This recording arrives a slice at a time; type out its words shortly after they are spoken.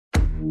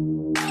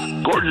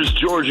Gorgeous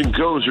George and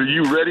Goes, are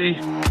you ready?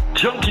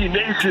 Junkie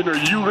Nation, are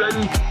you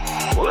ready?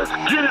 Well, let's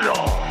get it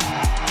on.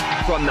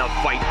 From the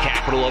fight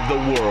capital of the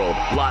world,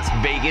 Las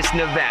Vegas,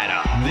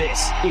 Nevada,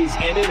 this is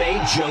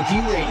MMA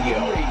Junkie Radio.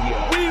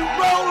 We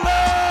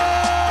rollin'!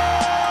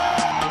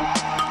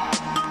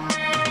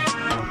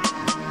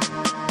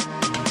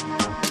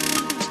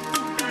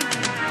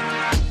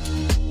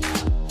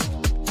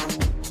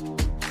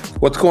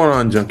 What's going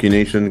on, Junkie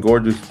Nation?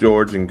 Gorgeous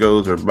George and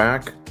Goes are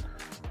back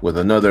with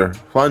another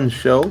fun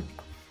show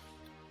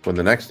for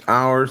the next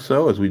hour or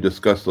so as we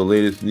discuss the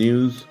latest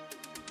news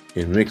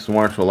in mixed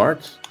martial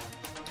arts.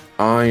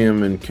 I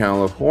am in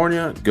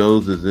California.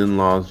 Goes is in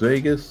Las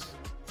Vegas.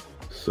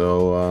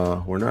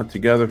 So we're not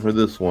together for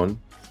this one.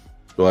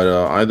 But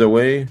either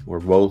way, we're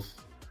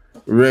both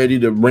ready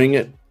to bring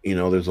it. You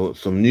know, there's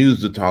some news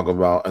to talk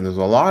about. And there's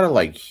a lot of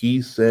like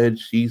he said,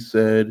 she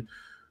said,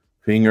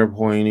 finger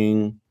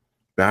pointing,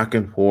 back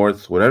and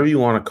forth, whatever you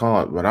want to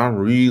call it. But I'm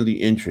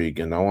really intrigued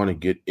and I want to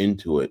get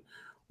into it.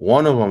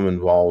 One of them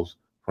involves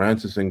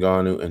Francis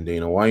Ngannou and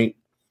Dana White.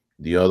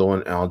 The other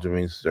one,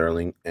 Aljamain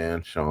Sterling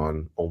and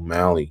Sean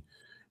O'Malley.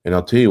 And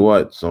I'll tell you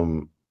what,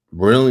 some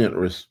brilliant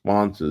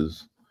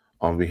responses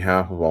on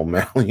behalf of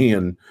O'Malley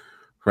and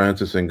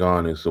Francis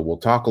Ngannou. So we'll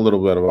talk a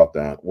little bit about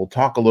that. We'll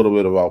talk a little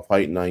bit about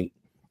Fight Night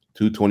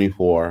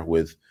 224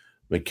 with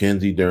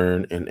Mackenzie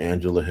Dern and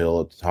Angela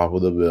Hill at the top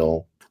of the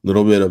bill. A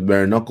little bit of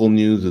bare knuckle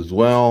news as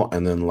well.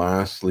 And then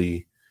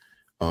lastly,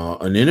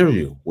 an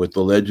interview with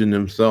the legend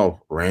himself,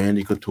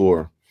 Randy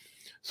Couture.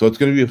 So it's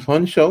going to be a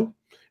fun show.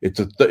 It's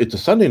a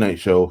Sunday night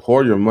show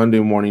for your Monday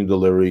morning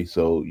delivery.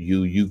 So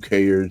you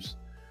UKers,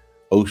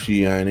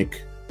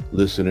 Oceanic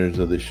listeners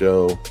of the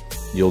show,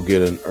 you'll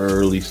get an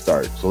early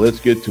start. So let's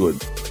get to it.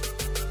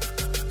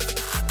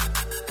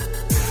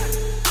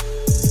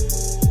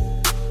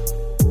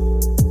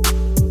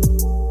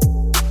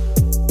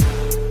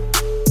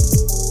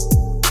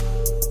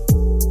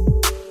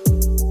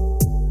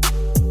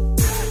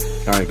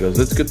 All right, guys,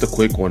 let's get the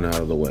quick one out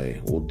of the way.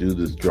 We'll do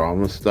this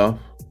drama stuff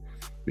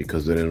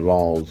because it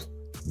involves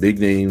big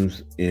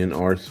names in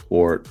our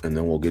sport, and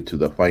then we'll get to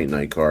the Fight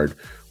Night card,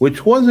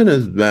 which wasn't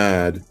as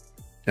bad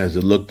as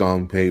it looked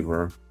on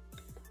paper.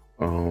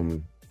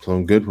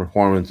 Some good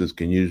performances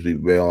can usually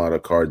bail out a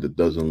card that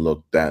doesn't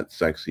look that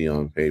sexy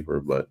on paper.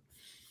 But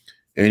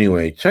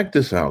anyway, check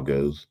this out,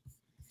 guys.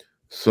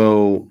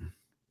 So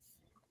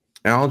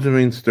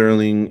Aljamain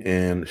Sterling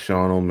and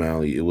Sean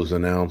O'Malley, it was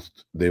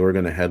announced they were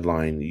going to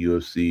headline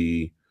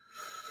UFC,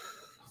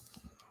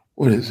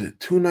 what is it,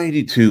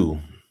 292?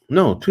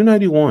 No,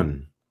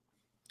 291.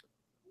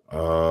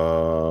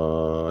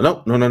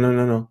 No,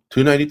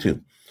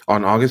 292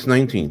 on August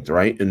 19th,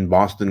 right, in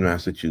Boston,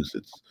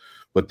 Massachusetts.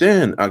 But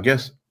then I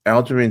guess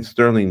Aljamain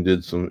Sterling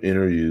did some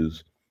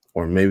interviews,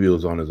 or maybe it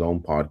was on his own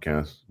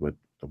podcast. But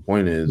the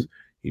point is,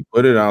 he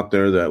put it out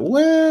there that,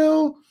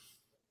 well,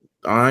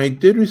 I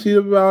did receive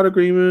a bout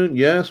agreement.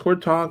 Yes, we're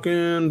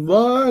talking,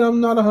 but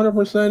I'm not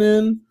 100%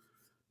 in.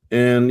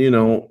 And, you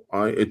know,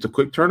 it's a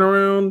quick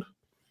turnaround.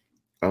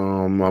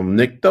 I'm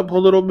nicked up a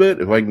little bit.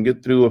 If I can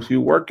get through a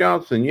few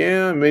workouts, then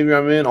yeah, maybe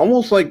I'm in.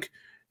 Almost like,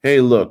 hey,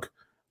 look,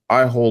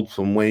 I hold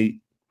some weight.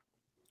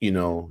 You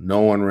know, no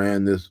one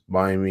ran this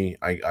by me.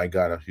 I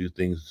got a few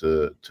things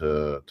to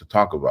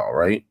talk about,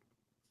 right?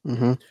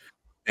 Mm-hmm.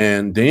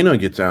 And Dana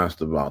gets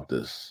asked about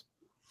this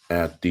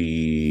at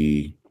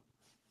the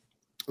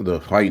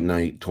Fight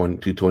Night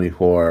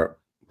 224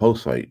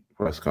 post-fight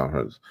press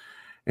conference.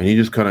 And he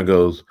just kind of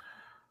goes,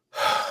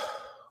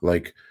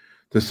 like,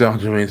 this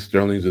Aljamain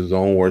Sterling's his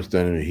own worst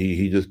enemy.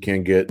 He just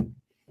can't get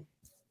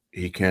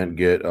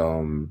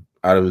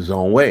out of his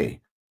own way.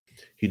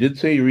 He did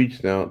say he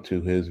reached out to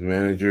his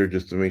manager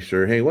just to make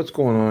sure, hey, what's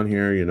going on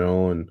here, you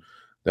know? And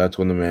that's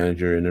when the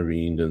manager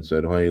intervened and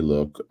said, hey,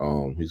 look,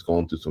 he's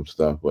going through some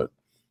stuff, but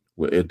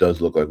it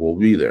does look like we'll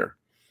be there.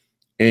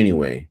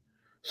 Anyway,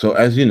 so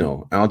as you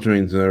know,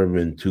 Aljamain's never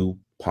been too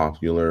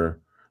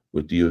popular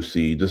with the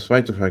UFC,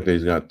 despite the fact that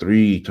he's got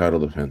 3 title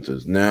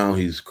defenses. Now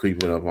he's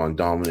creeping up on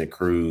Dominic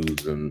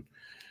Cruz, and,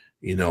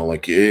 you know,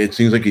 like it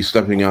seems like he's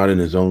stepping out in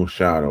his own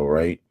shadow,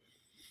 right?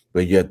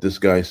 But yet this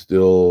guy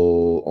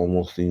still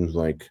almost seems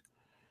like,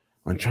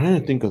 I'm trying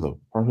to think of the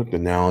perfect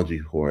analogy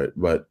for it,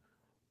 but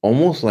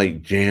almost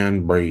like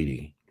Jan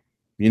Brady.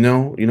 You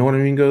know what I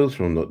mean, goes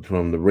from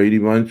the Brady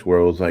bunch, where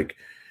it was like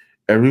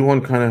everyone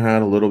kind of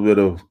had a little bit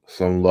of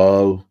some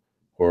love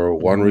for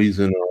one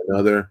reason or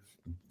another.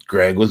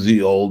 Greg was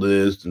the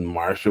oldest, and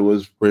Marsha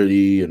was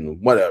pretty,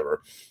 and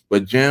whatever.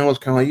 But Jan was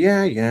kind of like,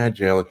 yeah,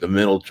 Jan, like the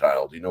middle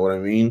child. You know what I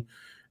mean?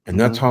 And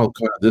that's how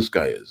kind of this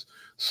guy is.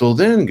 So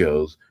then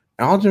goes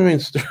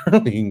Aljamain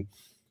Sterling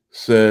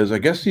says, I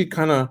guess he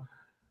kind of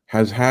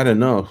has had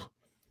enough,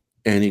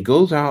 and he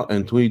goes out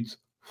and tweets,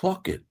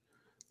 fuck it.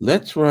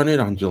 Let's run it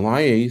on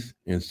July 8th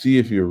and see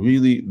if you're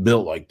really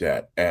built like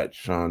that at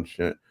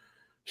Sugar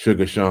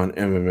Sean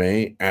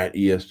MMA, at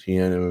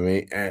ESPN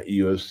MMA, at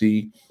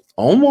UFC.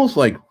 Almost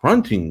like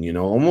fronting, you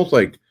know, almost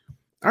like,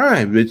 all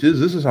right, bitches,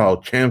 this is how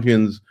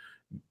champions,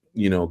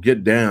 you know,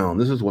 get down.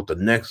 This is what the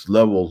next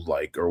level's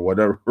like or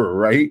whatever,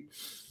 right?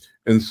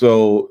 And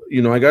so,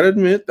 I got to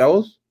admit, that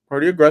was a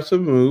pretty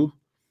aggressive move.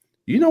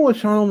 You know what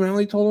Sean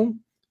O'Malley told him?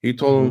 He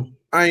told him,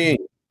 I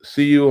ain't.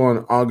 See you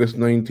on August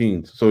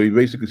 19th. So he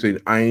basically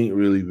said, I ain't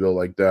really built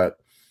like that.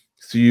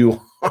 See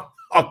you on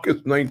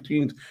August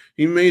 19th.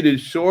 He made it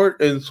short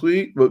and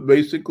sweet, but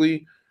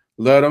basically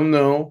let him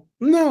know,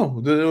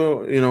 no,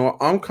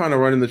 I'm kind of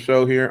running the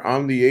show here.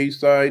 I'm the A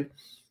side.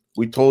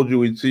 We told you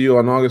we'd see you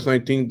on August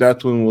 19th.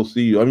 That's when we'll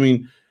see you. I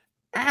mean,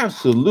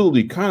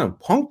 absolutely kind of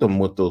punked him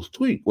with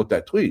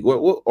that tweet.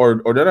 What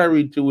or did I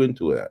read too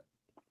into that?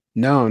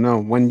 No.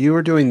 When you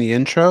were doing the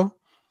intro,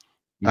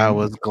 I Mhm.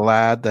 was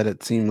glad that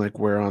it seemed like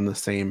we're on the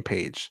same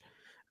page,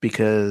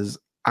 because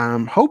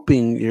I'm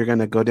hoping you're going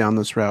to go down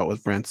this route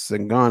with Francis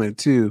Ngannou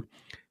too,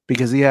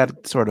 because he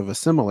had sort of a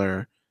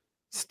similar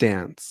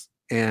stance.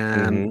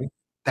 And Mhm.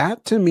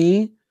 that, to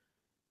me,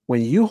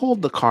 when you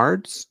hold the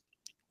cards,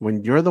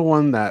 when you're the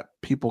one that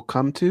people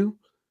come to,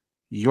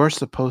 you're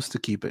supposed to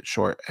keep it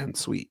short and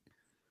sweet.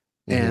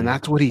 And Mhm.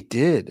 that's what he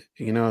did.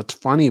 It's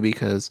funny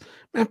because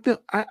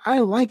I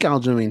like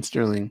Aljamain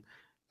Sterling,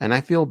 and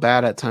I feel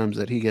bad at times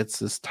that he gets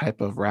this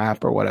type of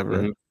rap or whatever.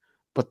 Mhm.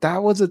 But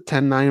that was a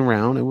 10-9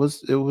 round. It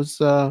was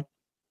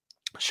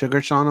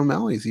Sugar Sean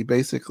O'Malley's. He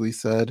basically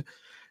said,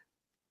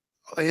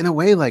 in a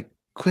way, like,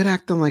 quit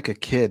acting like a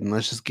kid and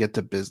let's just get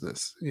to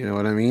business. You know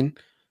what I mean?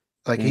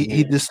 Like, he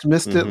Mhm.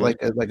 dismissed it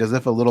Mhm. like as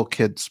if a little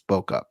kid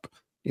spoke up.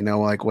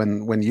 Like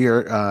when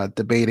you're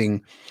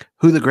debating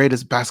who the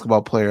greatest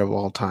basketball player of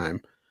all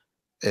time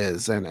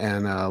is, and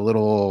a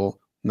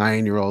little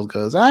 9-year-old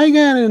goes, I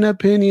got an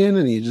opinion,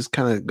 and you just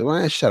kind of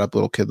go, shut up,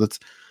 little kid,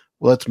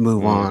 let's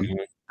move on. Mhm.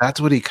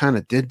 That's what he kind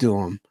of did to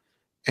him.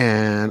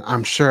 And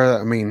I'm sure,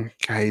 I mean,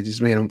 God, he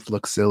just made him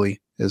look silly,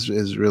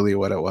 is really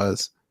what it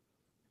was.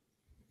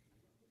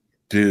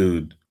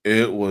 Dude,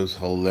 it was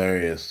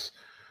hilarious.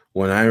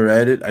 When I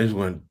read it, I just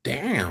went,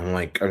 damn.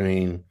 Like, I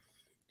mean,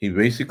 he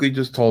basically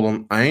just told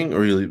him, I ain't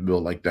really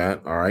built like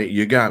that. All right.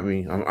 You got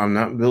me. I'm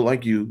not built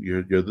like you.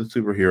 You're the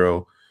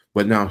superhero.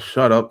 But now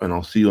shut up and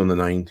I'll see you on the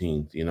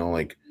 19th.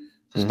 Like,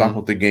 stop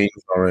with the games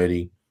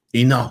already.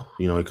 Enough.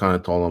 He kind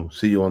of told him,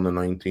 see you on the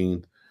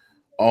 19th.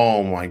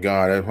 Oh my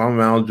God. If I'm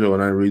Aljo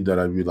and I read that,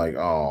 I'd be like,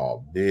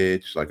 oh,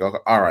 bitch. Like, okay,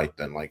 all right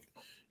then. Like,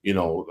 you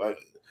know,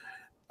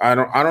 I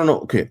don't know.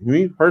 Okay,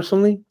 me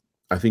personally,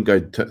 I think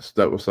I'd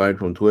step aside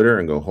from Twitter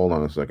and go, hold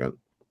on a second.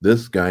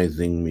 This guy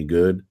zinged me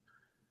good.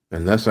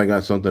 Unless I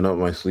got something up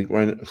my sleeve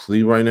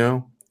right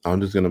now,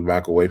 I'm just gonna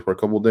back away for a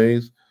couple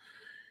days.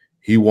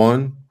 He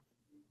won,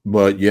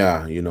 but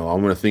yeah, I'm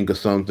gonna think of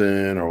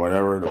something or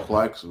whatever to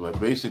flex. But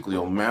basically,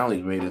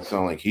 O'Malley made it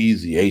sound like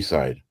he's the A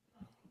side.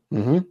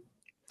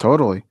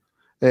 Totally.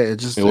 It It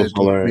was just made the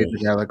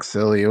hilarious. guy look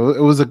silly. It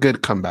was a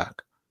good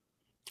comeback.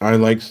 I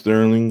like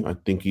Sterling. I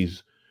think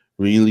he's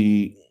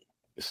really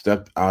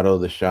stepped out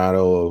of the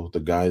shadow of the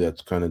guy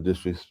that's kind of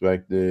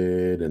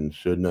disrespected and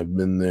shouldn't have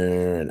been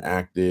there and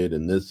acted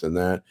and this and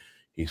that.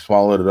 He's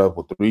followed it up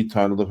with 3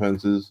 title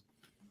defenses,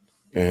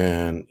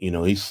 and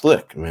he's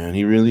slick, man.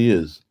 He really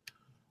is.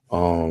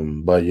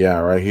 But yeah,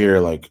 right here,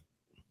 like,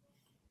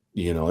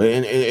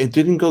 and it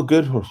didn't go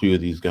good for a few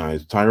of these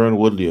guys. Tyron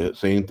Woodley,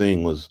 same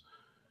thing, was,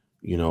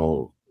 you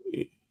know,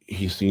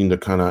 he seemed to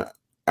kind of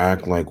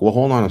act like, well,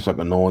 hold on a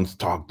second, no one's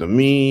talked to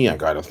me. I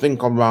got to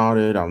think about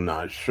it. I'm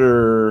not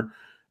sure.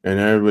 And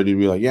everybody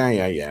be like,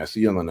 yeah. See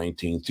you on the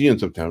 19th. See you in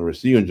September.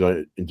 See you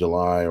in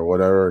July or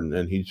whatever. And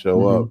then he'd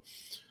show up.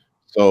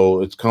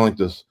 So it's kind of like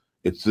this.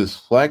 It's this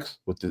flex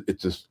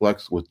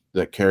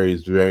that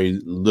carries very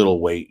little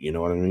weight. You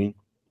know what I mean?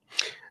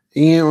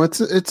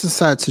 It's a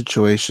sad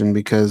situation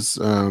because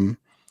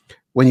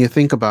when you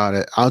think about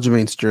it,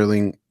 Aljamain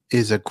Sterling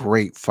is a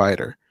great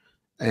fighter,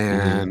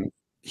 Mm-hmm. and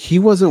he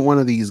wasn't one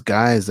of these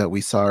guys that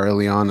we saw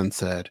early on and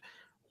said,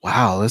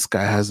 "Wow, this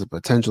guy has the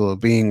potential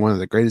of being one of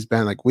the greatest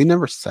band." Like, we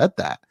never said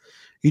that.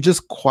 He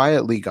just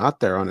quietly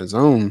got there on his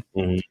own,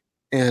 Mm-hmm.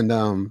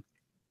 and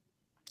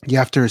you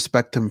have to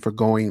respect him for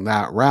going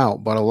that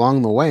route. But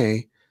along the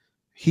way,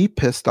 he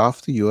pissed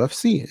off the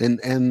UFC, and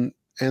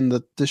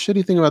the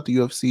shitty thing about the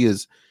UFC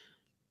is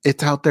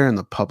it's out there in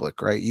the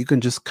public, right? You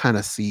can just kind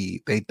of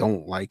see they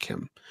don't like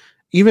him.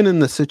 Even in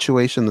the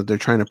situation that they're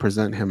trying to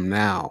present him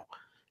now,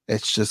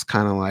 it's just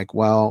kind of like,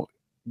 well,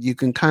 you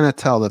can kind of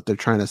tell that they're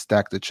trying to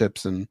stack the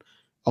chips in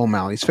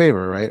O'Malley's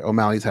favor, right?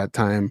 O'Malley's had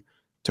time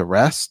to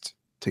rest,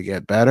 to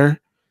get better.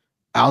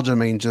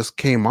 Aljamain just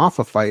came off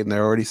a fight and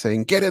they're already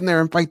saying, get in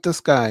there and fight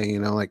this guy.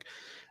 Like,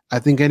 I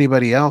think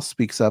anybody else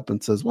speaks up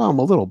and says, well, I'm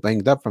a little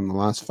banged up from the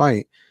last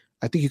fight.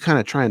 I think you kind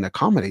of try and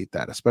accommodate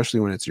that,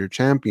 especially when it's your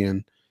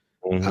champion.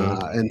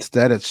 Mm-hmm.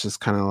 Instead, it's just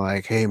kind of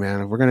like, hey,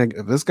 man,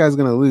 if this guy's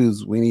gonna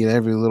lose, we need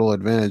every little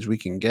advantage we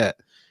can get.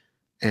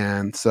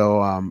 And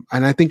so,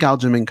 and I think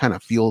Aljamain kind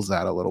of feels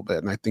that a little bit,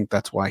 and I think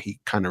that's why he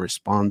kind of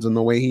responds in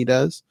the way he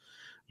does.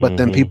 But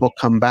then Mm-hmm. people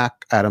come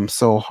back at him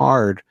so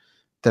hard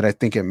that I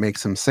think it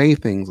makes him say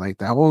things like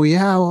that. Well,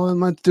 yeah, well, then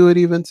let's do it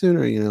even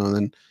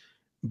sooner,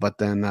 but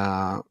then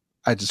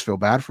I just feel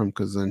bad for him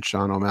because then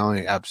Sean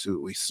O'Malley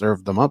absolutely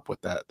served them up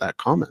with that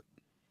comment.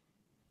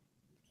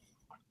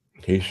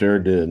 He sure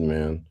did,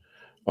 man.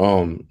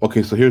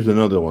 Okay, so here's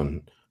another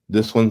one.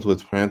 This one's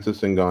with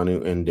Francis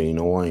Ngannou and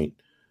Dana White.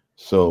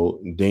 So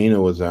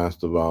Dana was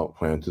asked about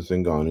Francis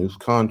Ngannou's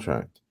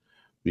contract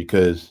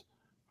because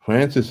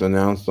Francis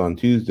announced on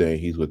Tuesday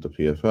he's with the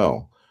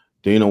PFL.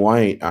 Dana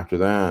White, after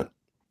that,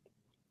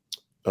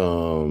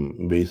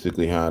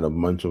 basically had a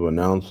bunch of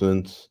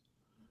announcements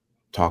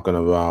talking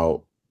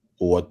about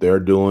what they're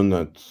doing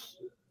that's,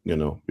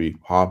 be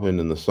popping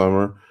in the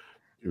summer.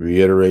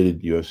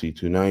 Reiterated UFC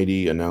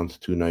 290,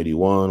 announced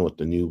 291 with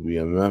the new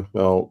BMF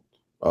belt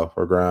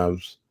for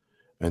grabs,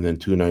 and then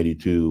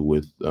 292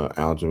 with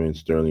Aljamain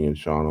Sterling and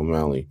Sean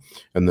O'Malley,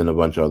 and then a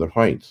bunch of other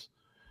fights.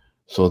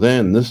 So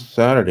then this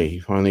Saturday, he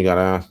finally got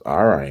asked,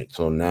 all right,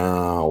 so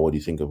now what do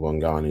you think of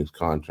Ngannou's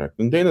contract?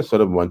 And Dana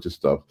said a bunch of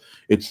stuff.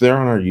 It's there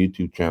on our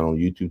YouTube channel,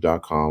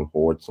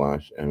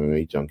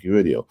 youtube.com/MMA Junkie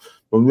Video.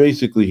 But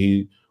basically,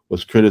 he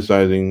was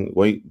criticizing,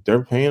 wait,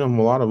 they're paying him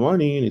a lot of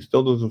money and he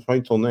still doesn't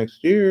fight till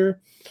next year.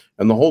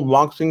 And the whole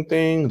boxing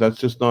thing, that's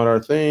just not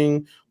our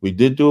thing. We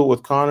did do it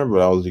with Conor,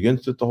 but I was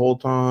against it the whole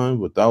time.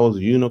 But that was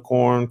a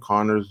unicorn.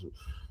 Conor's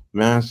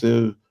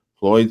massive.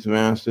 Floyd's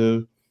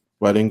massive.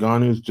 But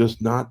Ngannou's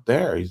just not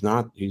there. He's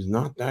not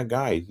that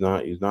guy. He's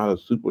not a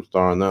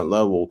superstar on that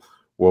level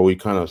where we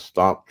kind of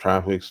stop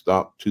traffic,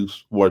 stop two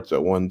sports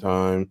at one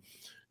time,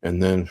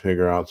 and then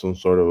figure out some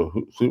sort of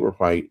a super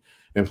fight.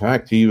 In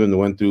fact, he even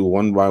went through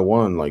one by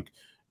one, like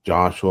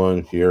Joshua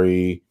and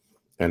Fury,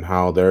 and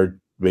how they're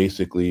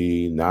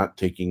basically not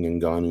taking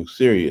Ngannou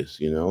serious,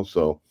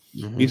 So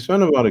he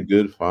spent about a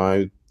good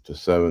 5 to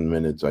 7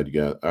 minutes, I'd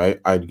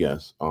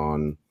guess,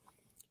 on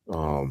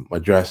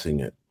addressing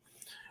it.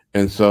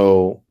 And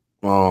so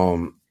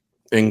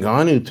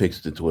Ngannou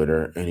takes to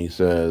Twitter and he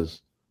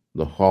says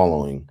the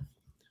following.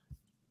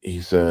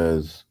 He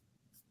says,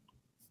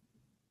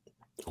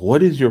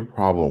 "What is your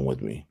problem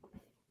with me?"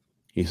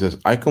 He says,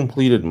 "I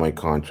completed my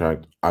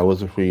contract. I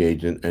was a free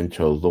agent and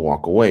chose to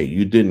walk away.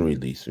 You didn't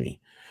release me."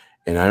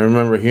 And I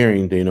remember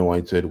hearing Dana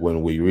White said,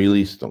 "When we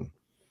released him."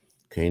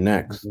 Okay,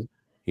 next.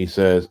 He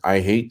says, "I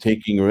hate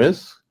taking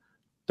risks.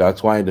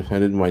 That's why I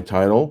defended my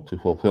title to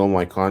fulfill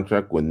my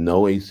contract with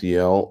no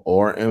ACL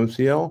or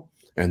MCL."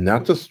 And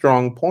that's a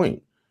strong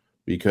point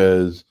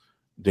because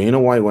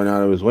Dana White went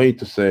out of his way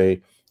to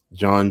say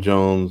John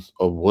Jones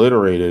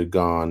obliterated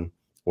Gane,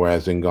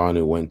 whereas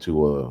Ngannou went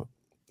to a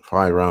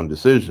 5-round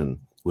decision,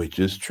 which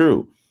is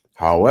true.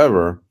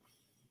 However,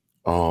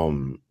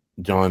 Ngannou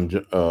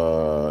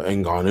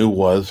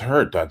was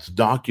hurt. That's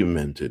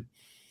documented,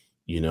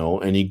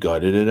 and he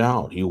gutted it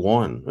out. He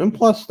won. And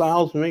plus,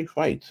 styles make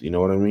fights. You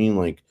know what I mean?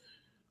 Like,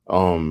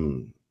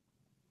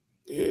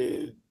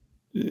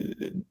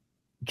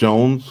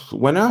 Jones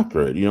went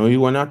after it. He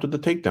went after the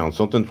takedown,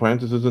 something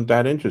Francis isn't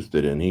that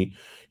interested in. He,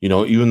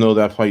 even though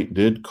that fight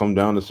did come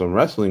down to some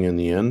wrestling in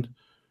the end,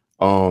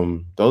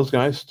 those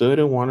guys stood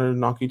and wanted to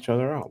knock each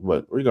other out.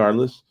 But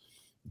regardless,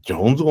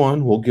 Jones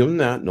won. We'll give him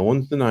that. No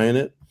one's denying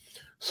it.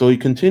 So he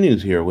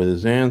continues here with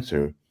his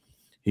answer.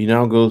 He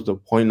now goes to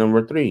point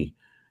number 3.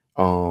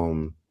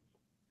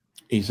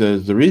 He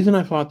says, "The reason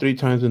I fought 3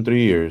 times in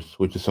 3 years,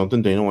 which is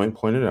something Dana White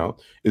pointed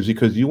out, is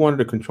because you wanted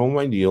to control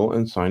my deal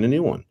and sign a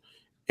new one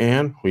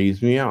and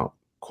freeze me out.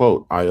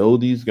 Quote, I owe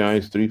these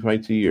guys 3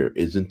 fights a year.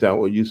 Isn't that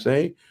what you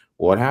say?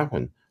 What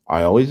happened?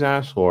 I always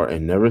asked for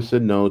and never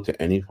said no to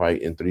any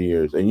fight in 3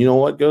 years." And you know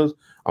what, goes?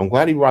 I'm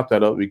glad he brought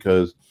that up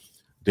because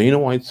Dana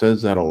White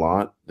says that a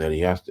lot, that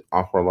he has to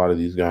offer a lot of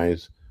these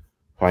guys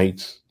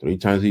fights 3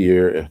 times a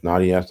year. If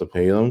not, he has to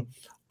pay them.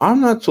 I'm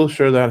not so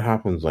sure that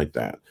happens like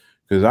that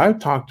because I've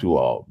talked to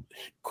a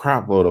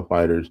crap load of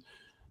fighters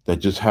that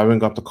just haven't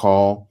got the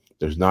call.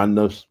 There's not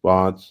enough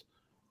spots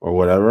or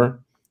whatever.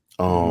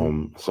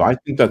 So I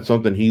think that's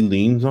something he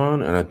leans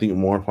on, and I think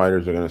more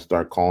fighters are going to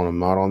start calling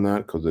him out on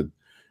that because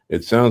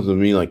it sounds to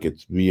me like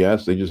it's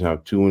BS. They just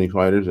have too many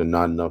fighters and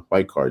not enough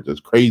fight cards. As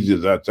crazy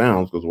as that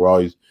sounds, because we're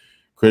always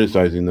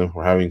criticizing them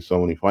for having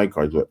so many fight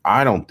cards, but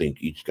I don't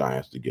think each guy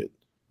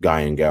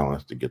and gal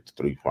has to get the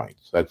 3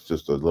 fights. That's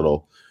just a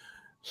little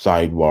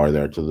sidebar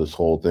there to this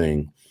whole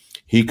thing.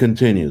 He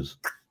continues.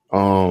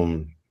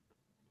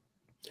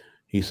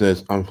 He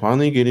says, "I'm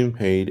finally getting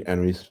paid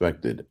and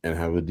respected and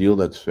have a deal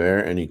that's fair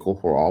and equal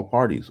for all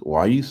parties.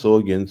 Why are you so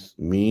against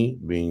me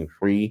being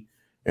free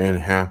and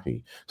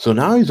happy?" So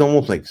now he's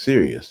almost like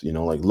serious,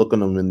 like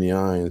looking him in the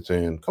eye and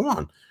saying, come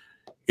on,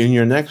 in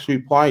your next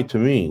reply to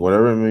me,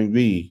 whatever it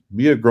may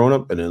be a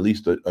grown-up and at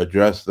least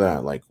address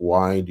that. Like,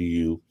 why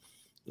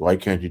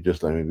can't you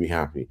just let me be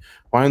happy?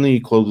 Finally, he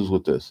closes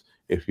with this.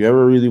 If you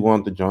ever really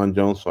want the John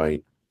Jones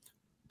fight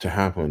to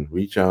happen,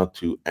 reach out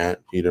to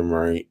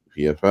 @PeterMurray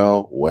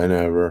PFL,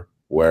 whenever,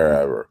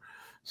 wherever.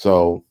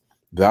 So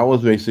that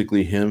was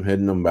basically him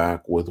hitting him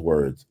back with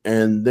words.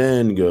 And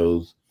then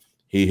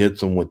he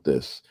hits him with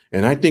this.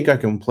 And I think I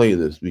can play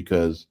this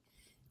because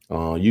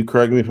you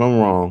correct me if I'm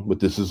wrong, but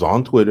this is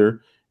on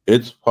Twitter.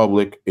 It's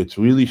public. It's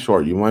really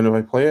short. You mind if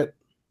I play it?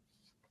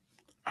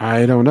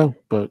 I don't know,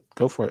 but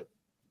go for it.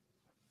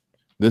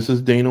 This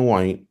is Dana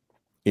White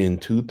in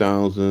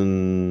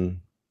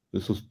 2000.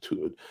 This was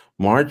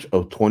March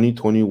of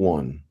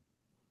 2021.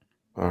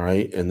 All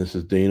right, and this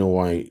is Dana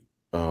White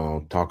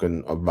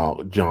talking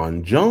about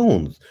John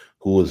Jones,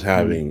 who was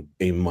having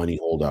a money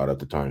holdout at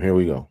the time. Here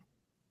we go.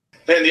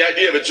 Man, the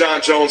idea of a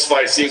John Jones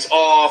fight seems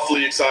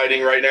awfully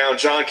exciting right now.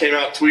 John came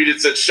out, tweeted,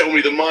 said, "Show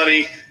me the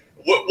money."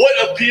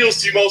 What appeals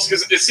to you most?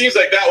 Because it seems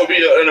like that would be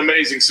an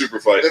amazing super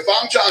fight. If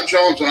I'm John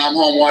Jones and I'm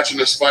home watching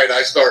this fight,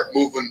 I start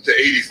moving to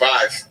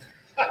 85.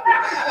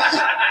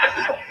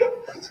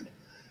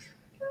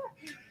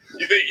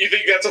 You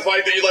think that's a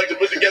fight that you'd like to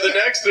put together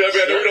next? I mean,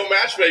 I know we don't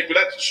match make, but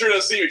that sure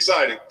does seem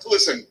exciting.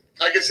 Listen,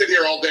 I can sit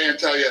here all day and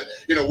tell you,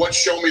 what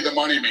 "show me the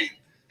money" mean.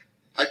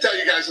 I tell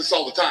you guys this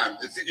all the time.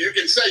 If you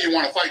can say you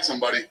want to fight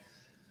somebody,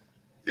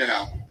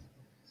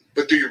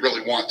 but do you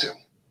really want to?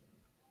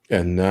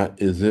 And that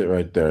is it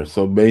right there.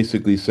 So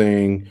basically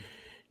saying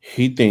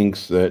he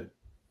thinks that,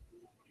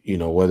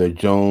 whether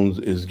Jones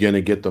is going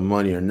to get the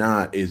money or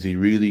not, is he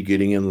really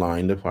getting in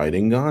line to fight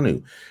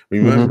Ngannou?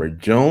 Remember,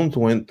 Jones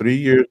went 3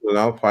 years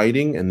without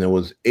fighting, and there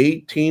was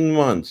 18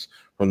 months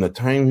from the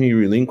time he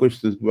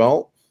relinquished his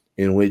belt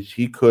in which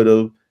he could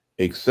have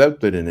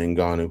accepted an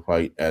Ngannou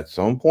fight at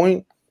some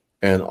point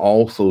and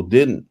also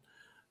didn't.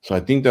 So I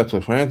think that's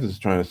what Francis is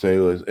trying to say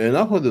was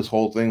enough of this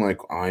whole thing like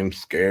I'm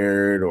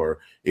scared or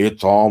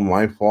it's all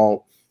my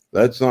fault.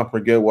 Let's not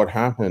forget what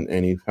happened.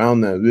 And he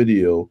found that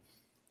video,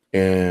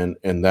 and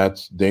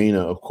that's Dana,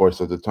 of course,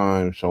 at the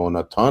time showing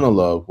a ton of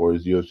love for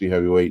his UFC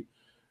heavyweight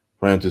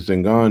Francis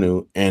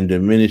Ngannou and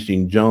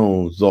diminishing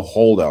Jones, the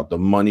holdout, the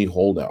money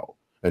holdout.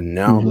 And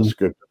now the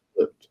script is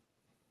flipped.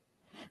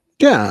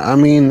 Yeah, I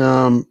mean,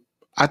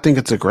 I think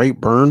it's a great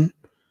burn.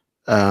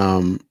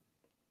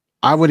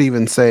 I would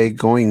even say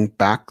going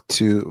back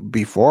to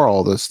before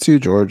all this too,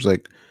 George,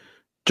 like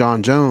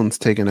John Jones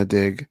taking a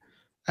dig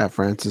at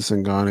Francis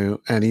Ngannou,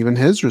 and even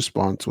his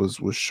response was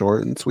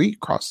short and sweet,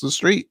 across the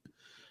street.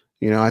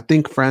 I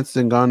think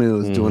Francis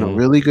Ngannou is doing a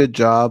really good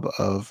job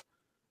of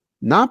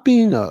not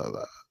being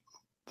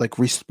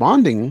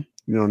responding,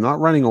 not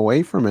running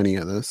away from any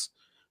of this,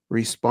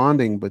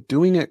 responding, but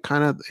doing it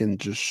kind of in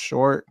just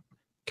short,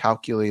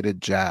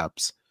 calculated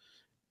jabs.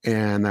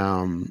 And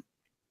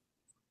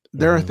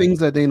there are things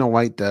that Dana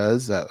White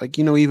does that,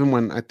 even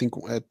when I think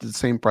at the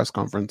same press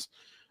conference,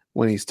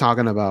 when he's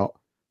talking about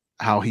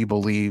how he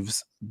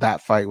believes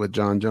that fight with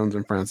John Jones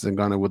and Francis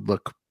Ngannou would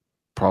look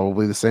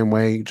probably the same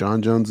way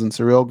John Jones and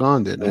Ciryl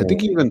Gane did. And I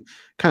think he even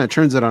kind of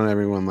turns it on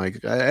everyone.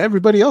 Like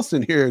everybody else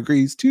in here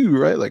agrees too,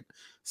 right? Like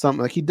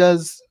something like he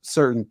does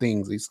certain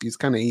things. He's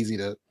kind of easy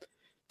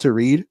to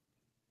read.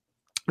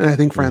 And I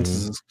think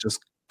Francis has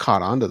just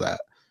caught on to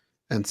that.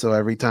 And so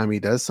every time he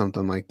does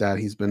something like that,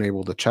 he's been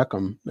able to check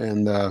him.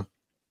 And I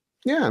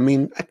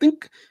mean, I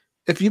think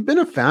if you've been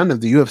a fan of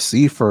the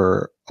UFC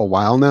for a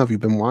while now, if you've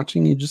been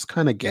watching, you just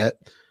kind of get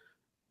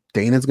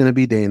Dana's going to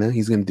be Dana.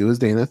 He's going to do his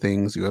Dana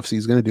things. UFC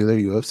is going to do their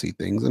UFC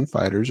things. And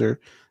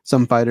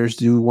some fighters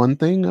do one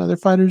thing,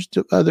 others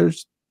do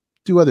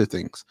other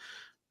things.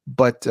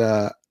 But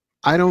I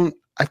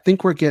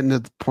think we're getting to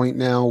the point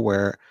now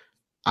where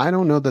I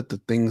don't know that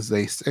the things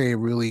they say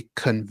really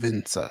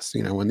convince us.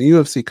 When the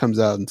UFC comes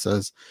out and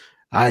says,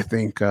 I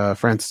think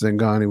Francis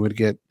Ngannou would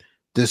get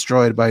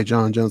destroyed by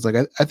John Jones. Like,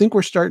 I think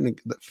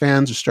the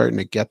fans are starting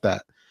to get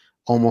that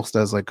almost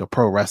as like a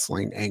pro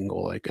wrestling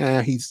angle. Like,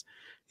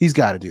 he's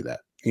got to do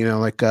that.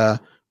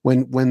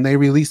 When they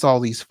release all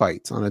these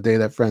fights on a day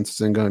that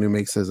Francis Ngannou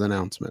makes his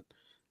announcement,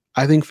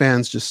 I think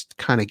fans just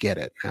kind of get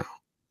it now.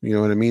 You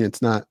know what I mean?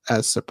 It's not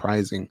as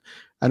surprising.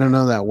 I don't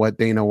know that what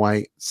Dana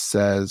White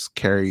says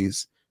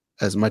carries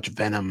as much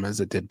venom as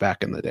it did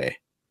back in the day.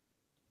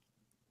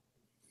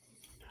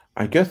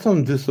 I guess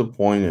I'm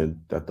disappointed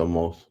that the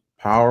most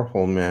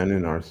powerful man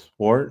in our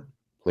sport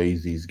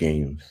plays these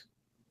games.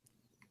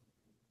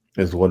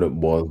 Is what it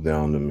boils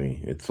down to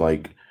me. It's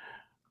like,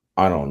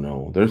 I don't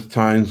know. There's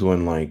times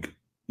when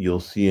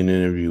you'll see an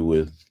interview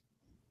with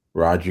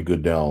Roger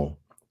Goodell.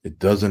 It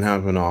doesn't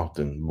happen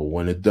often, but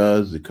when it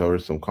does, it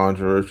covers some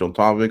controversial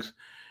topics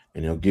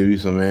and he'll give you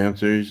some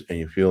answers and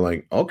you feel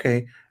like,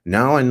 okay,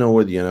 now I know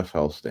where the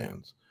NFL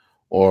stands.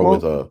 Or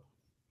with a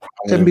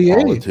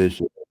NBA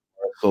politician,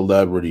 or a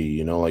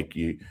celebrity,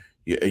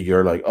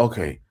 you're like,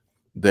 okay,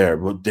 there.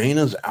 But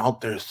Dana's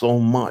out there so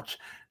much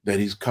that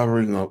he's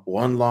covering up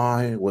one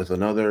lie with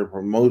another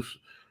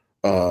promotion,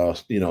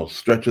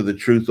 stretch of the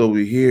truth over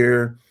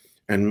here,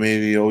 and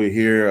maybe over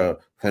here a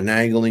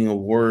finagling of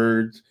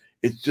words.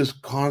 It's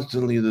just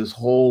constantly this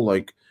whole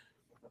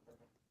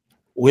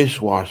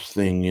wish-wash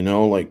thing,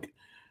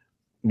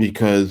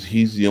 because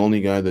he's the only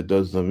guy that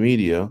does the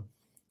media,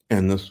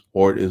 and the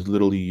sport is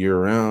literally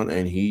year-round,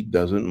 and he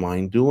doesn't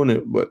mind doing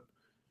it. But,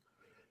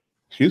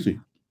 excuse me,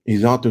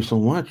 he's out there so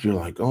much, you're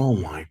like, oh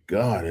my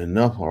God,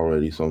 enough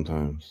already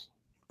sometimes.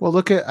 Well,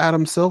 look at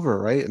Adam Silver,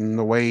 right? And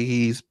the way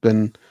he's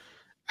been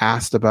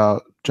asked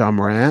about John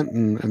Morant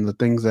and the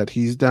things that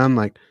he's done.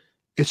 Like,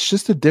 it's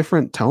just a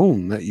different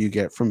tone that you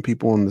get from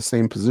people in the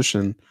same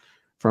position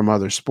from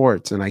other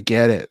sports. And I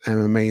get it.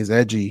 MMA is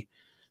edgy.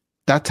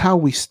 That's how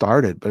we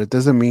started, but it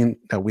doesn't mean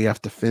that we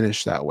have to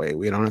finish that way.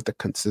 We don't have to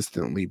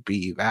consistently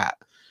be that.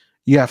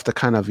 You have to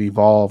kind of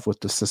evolve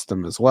with the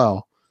system as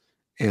well.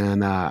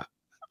 And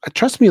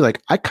trust me,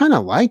 like I kind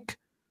of like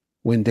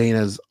when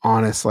Dana's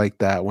honest like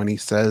that, when he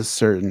says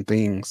certain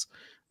things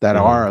that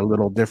are a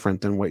little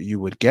different than what you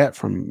would get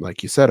from,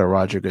 like you said, a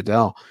Roger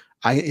Goodell.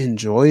 I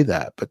enjoy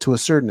that, but to a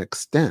certain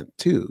extent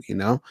too, you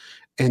know.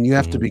 And you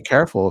have to be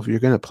careful if you're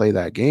going to play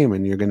that game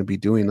and you're going to be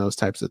doing those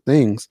types of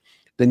things,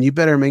 then you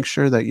better make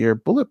sure that you're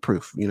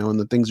bulletproof, you know, in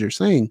the things you're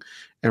saying.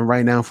 And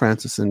right now,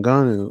 Francis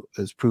Ngannou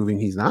is proving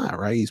he's not,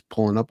 right? He's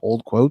pulling up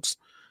old quotes.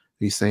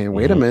 He's saying,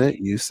 wait a minute,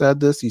 you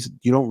said this.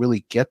 You don't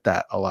really get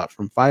that a lot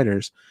from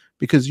fighters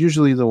because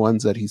usually the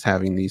ones that he's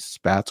having these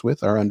spats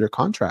with are under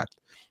contract.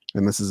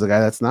 And this is a guy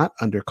that's not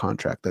under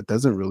contract, that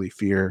doesn't really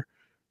fear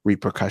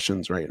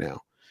repercussions right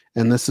now.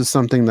 And this is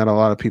something that a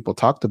lot of people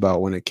talked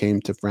about when it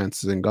came to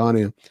Francis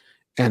Ngannou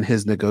and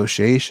his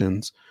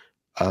negotiations.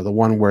 The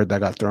one word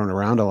that got thrown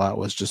around a lot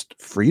was just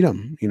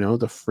freedom, you know,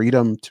 the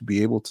freedom to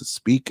be able to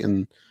speak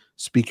and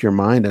speak your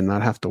mind and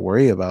not have to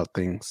worry about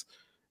things.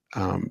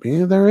 You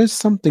know, there is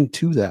something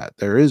to that.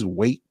 There is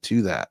weight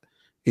to that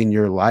in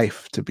your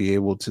life to be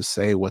able to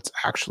say what's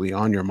actually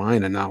on your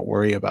mind and not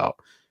worry about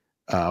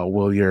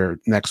will your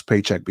next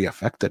paycheck be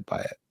affected by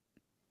it.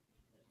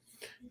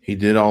 He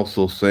did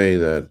also say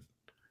that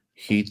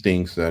he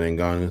thinks that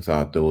Ngannou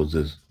thought there was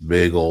this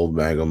big old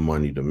bag of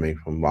money to make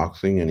from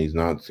boxing, and he's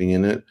not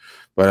seeing it.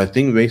 But I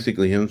think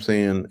basically him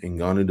saying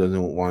Ngannou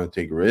doesn't want to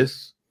take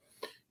risks,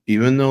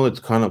 even though it's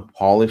kind of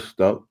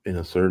polished up in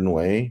a certain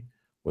way,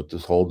 with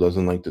this whole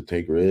doesn't like to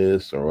take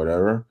risks or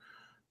whatever,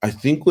 I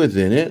think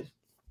within it,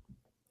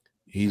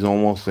 he's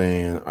almost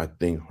saying, I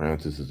think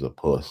Francis is a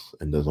puss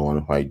and doesn't want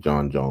to fight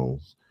John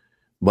Jones.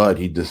 But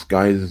he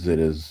disguises it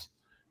as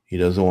he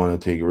doesn't want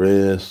to take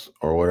risks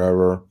or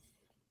whatever.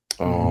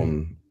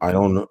 I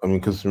don't know. I mean,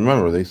 because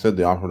remember, they said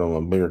they offered him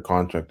a bigger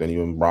contract than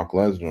even Brock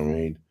Lesnar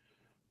made,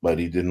 but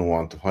he didn't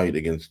want to fight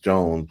against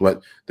Jones.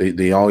 But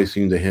they always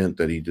seem to hint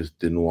that he just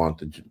didn't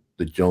want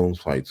the Jones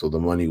fight, so the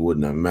money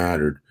wouldn't have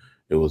mattered.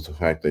 It was the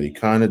fact that he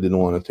kind of didn't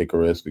want to take a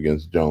risk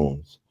against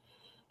Jones.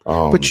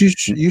 But you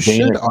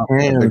should offer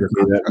a bigger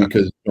that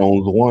because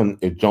Jones won.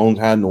 If Jones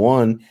hadn't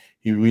won,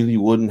 he really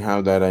wouldn't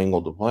have that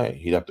angle to play.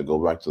 He'd have to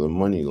go back to the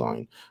money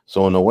line.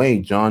 So in a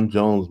way, John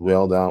Jones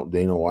bailed out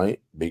Dana White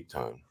big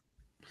time.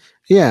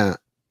 Yeah,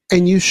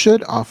 and you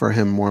should offer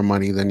him more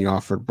money than you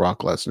offered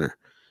Brock Lesnar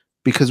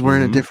because we're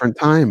in a different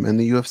time and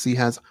the UFC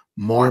has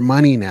more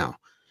money now.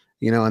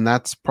 You know, and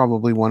that's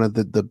probably one of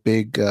the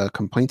big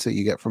complaints that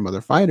you get from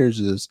other fighters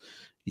is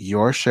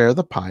your share of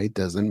the pie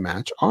doesn't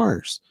match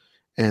ours.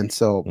 And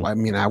so, I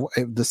mean,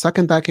 the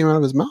second that came out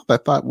of his mouth, I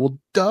thought, well,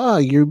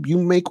 duh, you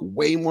make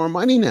way more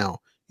money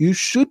now. You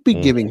should be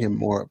giving him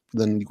more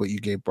than what you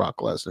gave Brock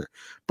Lesnar.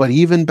 But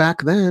even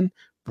back then,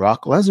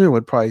 Brock Lesnar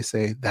would probably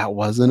say that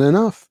wasn't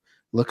enough.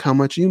 Look how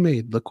much you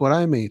made. Look what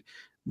I made.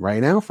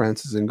 Right now,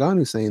 Francis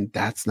Ngannou saying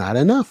that's not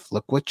enough.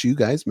 Look what you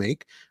guys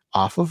make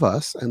off of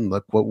us and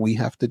look what we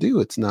have to do.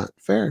 It's not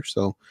fair.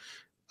 So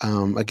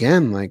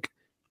again, like,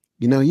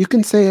 you know, you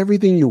can say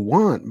everything you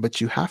want,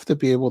 but you have to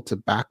be able to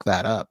back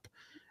that up.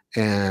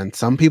 And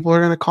some people are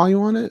going to call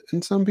you on it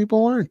and some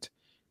people aren't.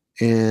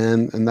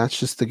 And that's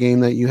just the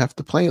game that you have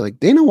to play. Like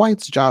Dana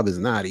White's job is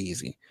not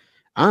easy.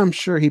 I'm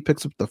sure he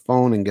picks up the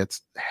phone and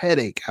gets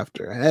headache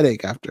after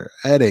headache after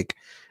headache.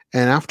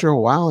 And after a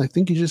while, I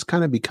think you just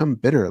kind of become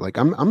bitter. Like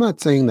I'm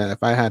not saying that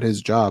if I had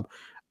his job,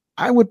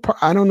 I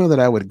don't know that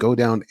I would go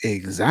down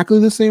exactly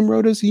the same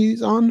road as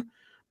he's on,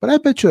 but I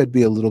bet you I'd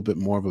be a little bit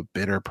more of a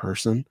bitter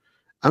person.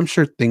 I'm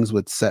sure things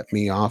would set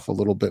me off a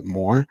little bit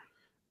more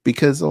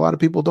because a lot of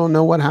people don't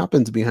know what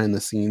happens behind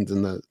the scenes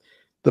and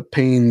the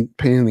pain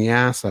in the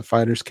ass that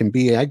fighters can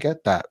be. I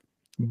get that.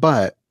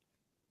 But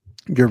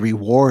your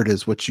reward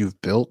is what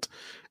you've built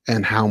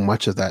and how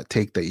much of that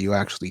that you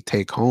actually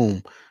take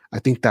home. I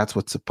think that's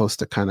what's supposed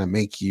to kind of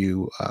make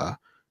you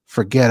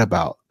forget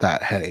about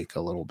that headache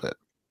a little bit.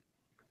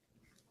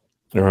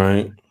 All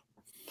right.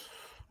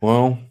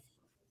 Well,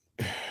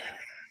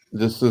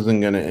 this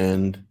isn't going to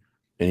end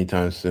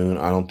anytime soon.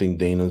 I don't think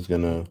Dana's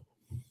going to.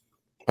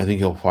 I think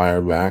he'll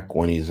fire back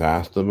when he's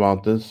asked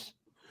about this.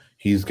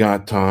 He's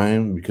got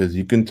time because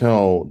you can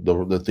tell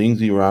the things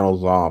he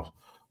rattles off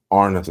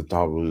aren't at the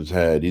top of his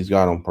head. He's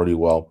got them pretty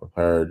well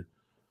prepared.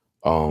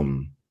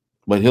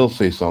 But he'll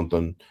say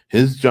something.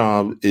 His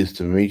job is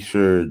to make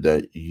sure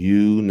that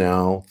you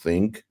now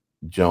think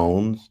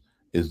Jones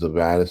is the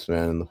baddest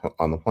man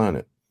on the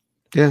planet.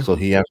 Yeah. So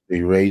he has to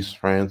erase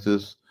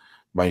Francis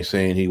by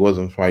saying he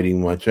wasn't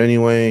fighting much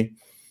anyway.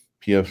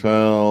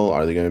 PFL,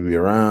 are they going to be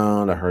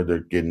around? I heard they're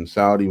getting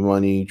Saudi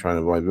money, trying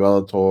to buy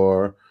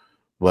Bellator.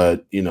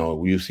 But, you know,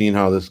 we've seen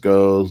how this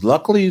goes.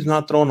 Luckily, he's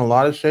not throwing a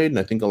lot of shade, and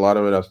I think a lot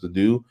of it has to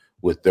do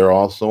with they're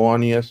also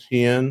on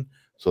ESPN.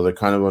 So they're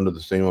kind of under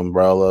the same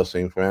umbrella,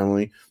 same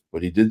family.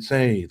 But he did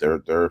say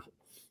they're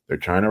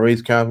trying to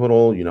raise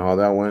capital. You know how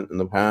that went in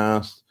the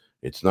past.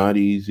 It's not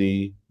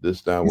easy.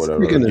 This, that,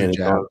 whatever. Again,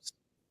 it's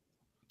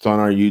on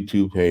our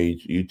YouTube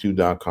page,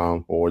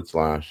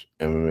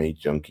 youtube.com/MMA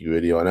Junkie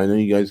Video. And I know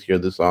you guys hear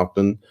this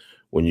often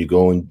when you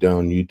go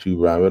down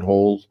YouTube rabbit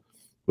holes,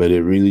 but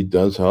it really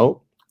does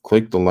help.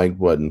 Click the like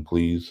button,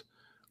 please.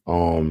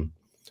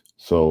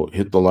 So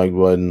hit the like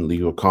button,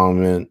 leave a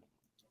comment,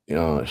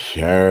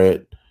 share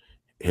it,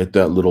 hit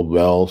that little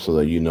bell so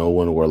that you know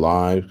when we're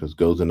live, because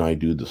Goz and I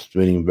do the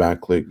Spinning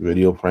Backclick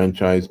video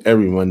franchise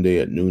every Monday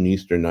at noon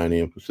Eastern, 9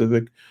 a.m.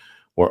 Pacific,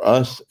 where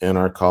us and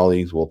our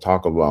colleagues will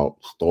talk about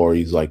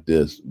stories like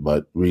this,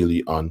 but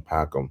really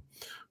unpack them.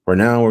 For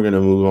now, we're going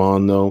to move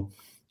on, though.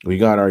 We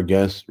got our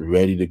guest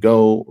ready to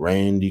go,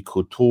 Randy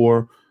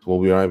Couture.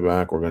 We'll be right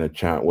back. We're going to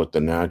chat with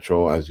the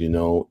Natural. As you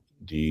know,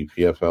 the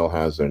PFL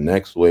has their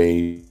next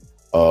wave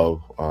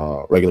of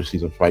regular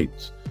season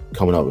fights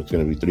coming up. It's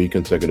going to be 3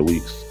 consecutive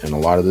weeks, and a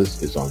lot of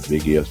this is on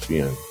Big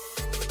ESPN.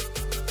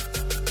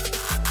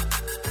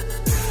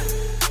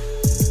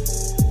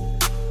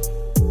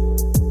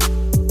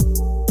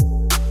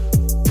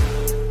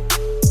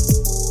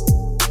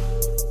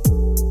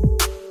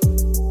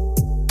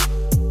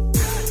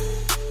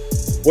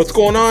 What's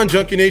going on,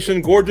 Junkie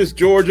Nation? Gorgeous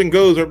George and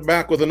Goz are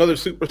back with another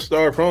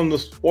superstar from the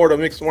sport of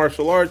mixed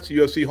martial arts,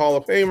 UFC Hall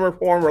of Famer,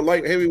 former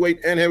light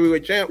heavyweight and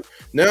heavyweight champ.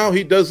 Now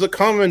he does the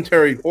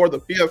commentary for the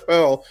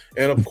PFL.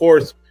 And of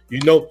course, you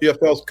know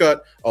PFL's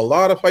got a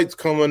lot of fights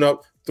coming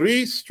up.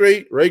 3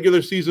 straight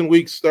regular season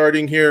weeks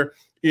starting here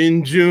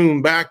in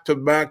June, back to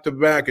back to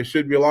back. It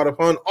should be a lot of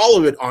fun. All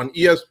of it on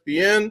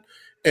ESPN.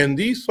 And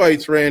these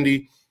fights,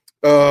 Randy,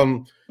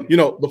 you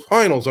know, the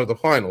finals are the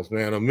finals,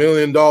 man. $1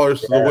 million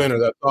to the winner.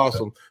 That's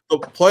awesome. The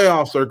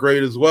playoffs are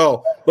great as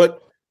well.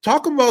 But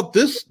talk about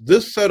this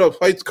set of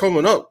fights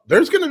coming up.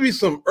 There's going to be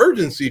some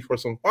urgency for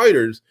some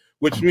fighters,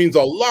 which means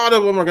a lot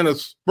of them are going to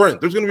sprint.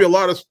 There's going to be a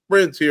lot of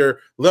sprints here,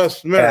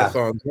 less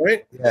marathons,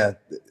 right?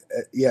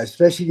 Yeah.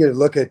 Especially you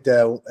look at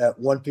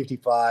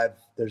 155.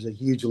 There's a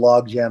huge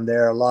log jam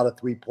there. A lot of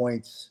 3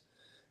 points,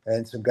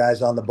 and some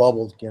guys on the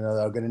bubble. You know,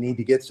 are going to need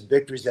to get some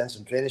victories and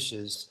some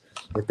finishes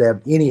if they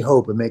have any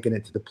hope of making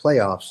it to the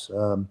playoffs.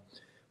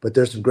 But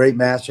there's some great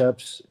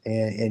matchups,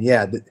 and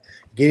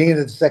getting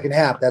into the second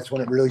half, that's when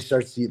it really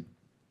starts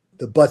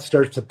the butt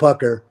starts to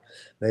pucker.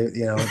 They've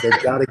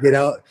got to get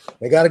out.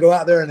 They got to go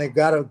out there and they've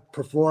got to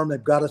perform.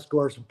 They've got to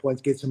score some points,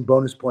 get some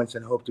bonus points,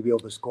 and hope to be able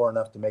to score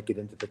enough to make it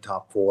into the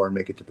top 4 and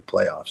make it to the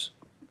playoffs.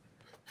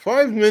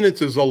 5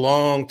 minutes is a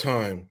long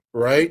time,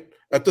 right?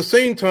 At the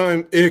same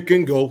time, it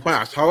can go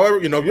fast.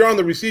 However, you know, if you're on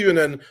the receiving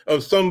end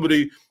of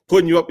somebody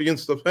putting you up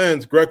against the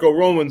fence,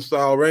 Greco-Roman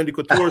style, Randy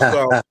Couture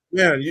style,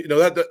 man, you know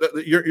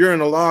that you're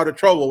in a lot of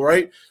trouble,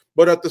 right?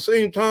 But at the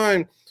same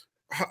time,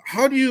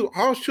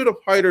 how should a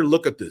fighter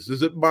look at this?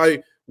 Is it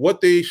by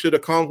what they should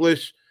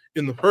accomplish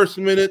in the first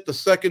minute, the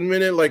second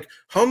minute? Like,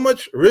 how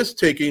much risk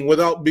taking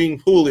without being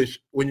foolish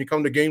when you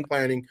come to game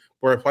planning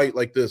for a fight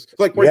like this?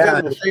 Like, for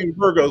example, Shane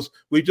Burgos,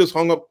 we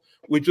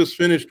just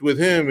finished with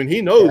him, and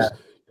he knows,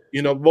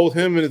 you know, both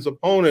him and his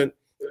opponent.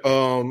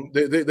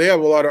 They have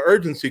a lot of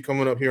urgency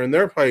coming up here in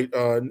their fight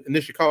in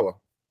Nishikawa.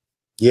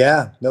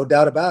 Yeah, no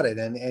doubt about it.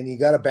 And you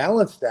got to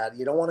balance that.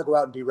 You don't want to go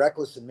out and be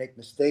reckless and make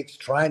mistakes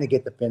trying to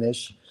get the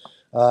finish.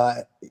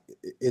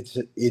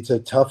 It's a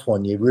tough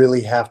one. You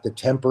really have to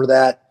temper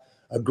that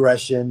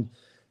aggression,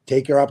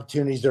 take your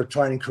opportunities. They're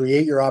trying to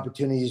create your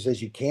opportunities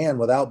as you can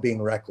without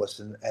being reckless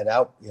and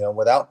out, you know,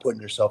 without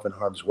putting yourself in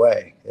harm's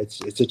way.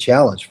 It's a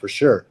challenge for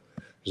sure.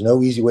 There's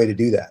no easy way to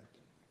do that.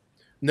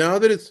 Now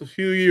that it's a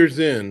few years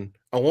in,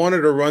 I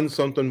wanted to run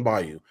something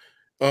by you.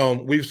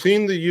 We've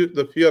seen the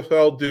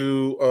PFL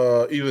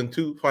do even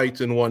 2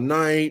 fights in one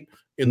night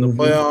in the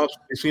playoffs.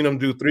 We've seen them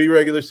do 3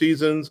 regular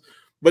seasons.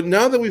 But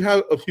now that we've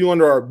had a few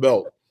under our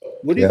belt,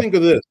 what do you think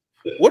of this?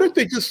 What if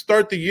they just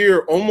start the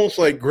year almost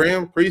like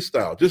Grand Prix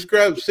style? Just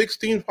grab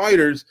 16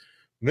 fighters,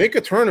 make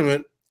a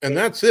tournament, and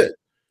that's it.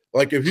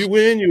 Like, if you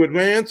win, you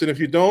advance, and if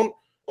you don't,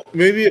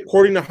 maybe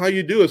according to how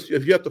you do it,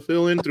 if you have to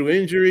fill in through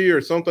injury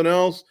or something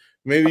else,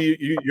 maybe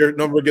your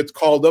number gets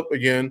called up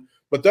again.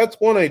 But that's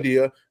one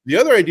idea. The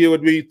other idea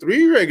would be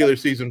 3 regular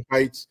season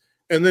fights,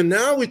 and then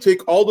now we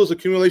take all those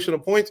accumulation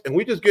of points and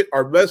we just get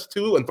our best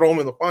 2 and throw them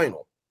in the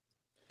final.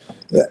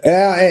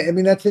 Yeah, I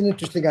mean, that's an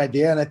interesting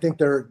idea, and I think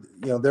their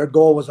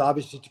goal was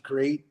obviously to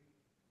create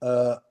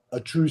a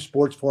true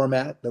sports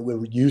format that we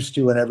were used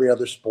to in every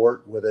other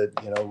sport, with a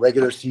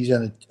regular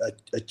season,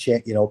 a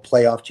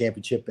playoff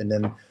championship, and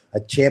then a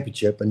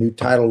championship, a new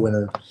title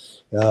winner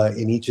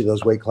in each of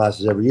those weight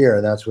classes every year,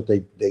 and that's what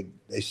they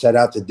set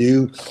out to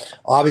do.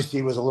 Obviously,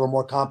 it was a little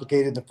more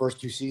complicated in the first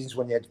 2 seasons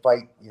when you had to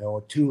fight, a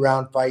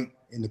 2-round fight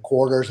in the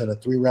quarters and a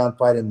 3-round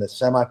fight in the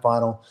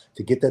semifinal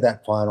to get to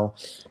that final,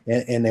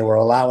 and they were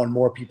allowing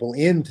more people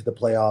into the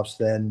playoffs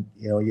than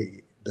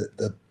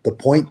the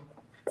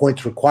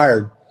points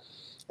required,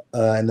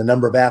 and the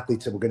number of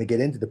athletes that were going to get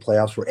into the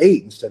playoffs were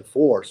 8 instead of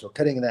 4. So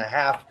cutting in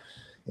half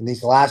in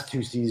these last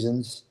 2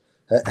 seasons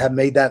have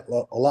made that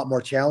a lot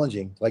more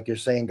challenging. Like you're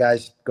saying,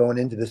 guys going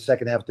into the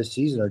second half of the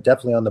season are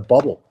definitely on the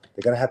bubble.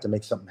 They're going to have to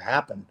make something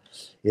happen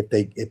if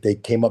they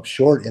came up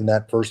short in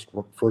that first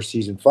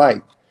season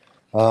fight.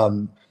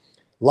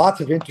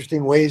 Lots of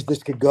interesting ways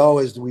this could go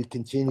as we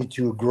continue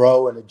to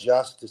grow and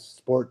adjust. The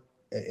sport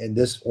and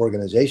this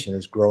organization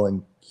is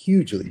growing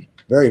hugely,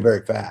 very,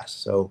 very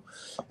fast. So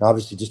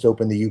obviously just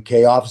opened the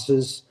UK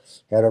offices,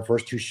 Had our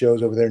first 2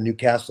 shows over there in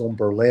Newcastle and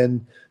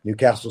Berlin.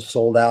 Newcastle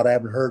sold out. I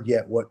haven't heard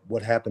yet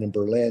what happened in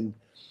Berlin,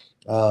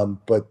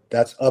 but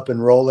that's up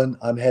and rolling.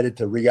 I'm headed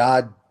to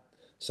Riyadh,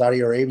 Saudi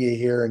Arabia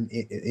here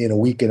in a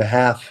week and a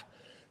half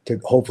to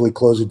hopefully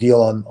close a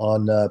deal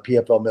on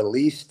PFL Middle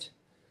East.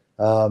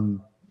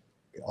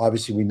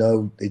 Obviously, we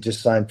know they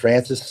just signed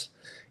Francis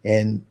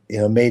and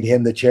made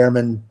him the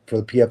chairman for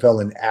the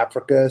PFL in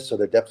Africa. So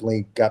they're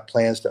definitely got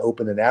plans to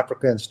open in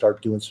Africa and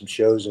start doing some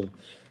shows in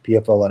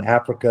PFL in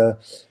Africa.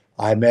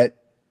 I met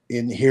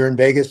here in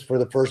Vegas for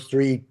the first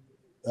 3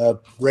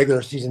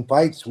 regular season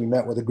fights. We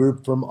met with a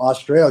group from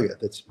Australia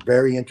that's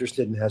very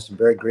interested and has some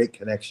very great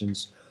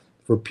connections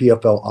for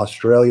PFL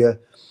Australia.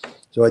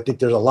 So I think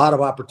there's a lot of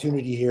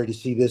opportunity here to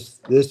see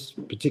this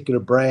particular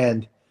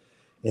brand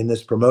and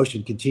this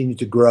promotion continue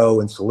to grow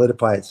and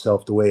solidify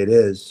itself the way it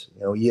is.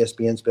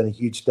 ESPN's been a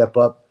huge step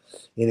up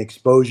in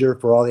exposure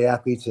for all the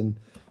athletes and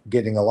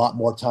getting a lot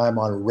more time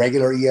on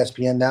regular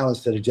ESPN now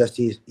instead of just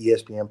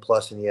ESPN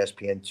Plus and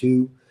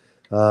ESPN2.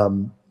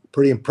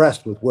 Pretty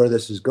impressed with where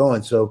this is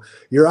going. So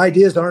your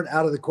ideas aren't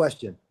out of the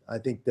question. I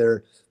think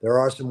there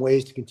are some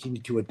ways to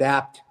continue to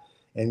adapt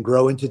and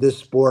grow into this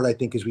sport. I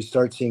think as we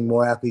start seeing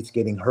more athletes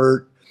getting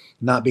hurt,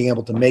 not being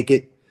able to make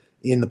it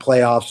in the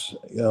playoffs,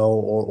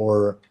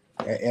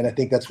 and I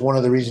think that's one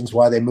of the reasons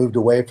why they moved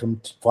away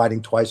from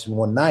fighting twice in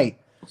one night,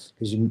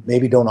 because you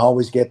maybe don't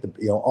always get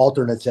the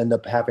alternates end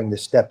up having to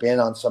step in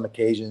on some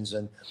occasions,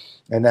 and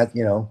that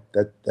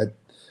that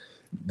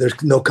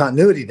there's no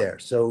continuity there.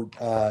 So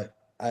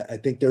I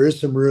think there is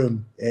some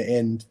room,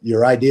 and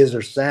your ideas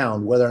are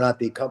sound. Whether or not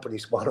the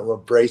companies want to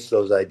embrace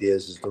those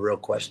ideas is the real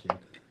question.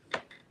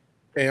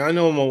 Hey, I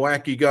know I'm a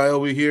wacky guy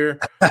over here,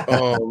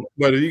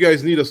 but if you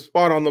guys need a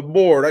spot on the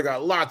board, I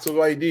got lots of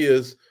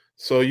ideas.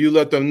 So you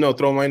let them know,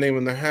 throw my name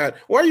in the hat.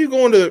 Why are you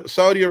going to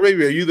Saudi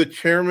Arabia? Are you the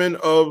chairman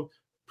of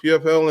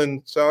PFL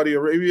in Saudi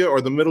Arabia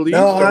or the Middle East?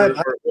 No,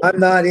 I'm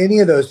not any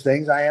of those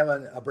things. I am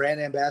a brand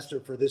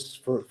ambassador for the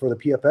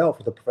PFL,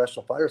 for the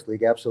Professional Fighters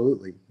League,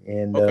 absolutely.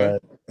 And okay.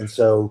 And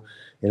so,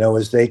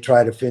 as they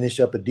try to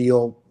finish up a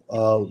deal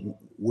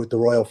with the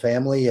royal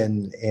family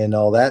and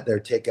all that, they're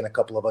taking a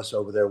couple of us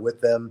over there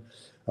with them,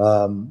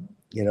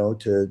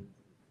 to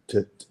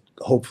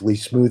hopefully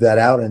smooth that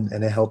out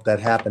and help that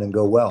happen and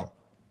go well.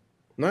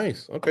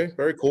 Nice. Okay.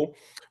 Very cool.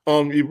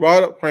 You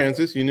brought up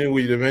Francis. You knew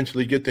we'd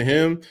eventually get to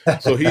him.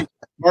 So he's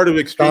part of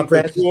Extreme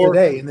Francis Couture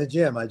today in the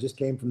gym. I just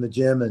came from the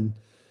gym and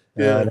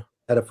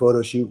had a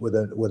photo shoot with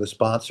a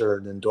sponsor,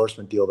 an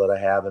endorsement deal that I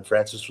have, and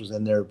Francis was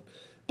in there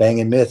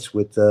banging mitts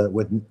with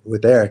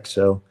Eric.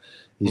 So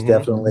he's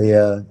definitely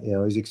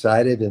he's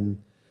excited and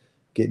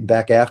getting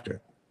back after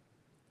it.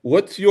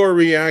 What's your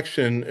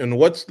reaction, and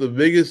what's the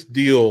biggest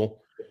deal?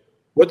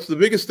 What's the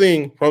biggest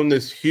thing from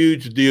this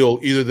huge deal,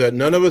 either that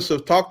none of us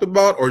have talked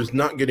about or is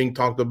not getting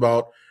talked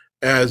about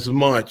as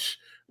much?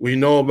 We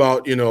know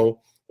about,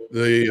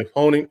 the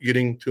opponent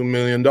getting $2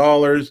 million.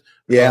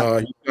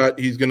 Yeah.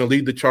 He's going to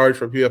lead the charge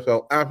for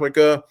PFL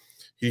Africa.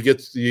 He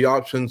gets the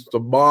options to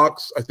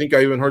box. I think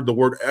I even heard the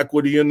word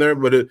equity in there,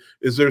 but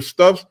is there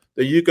stuff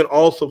that you can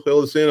also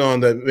fill us in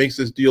on that makes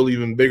this deal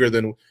even bigger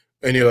than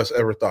any of us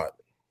ever thought?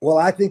 Well,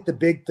 I think the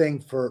big thing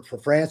for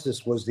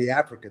Francis was the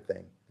Africa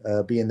thing.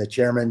 Being the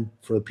chairman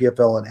for the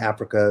PFL in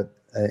Africa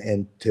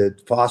and to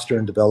foster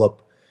and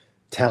develop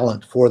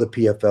talent for the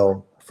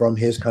PFL from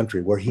his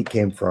country, where he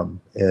came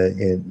from,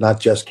 in not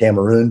just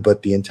Cameroon,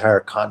 but the entire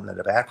continent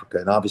of Africa.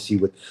 And obviously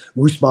with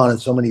Usman and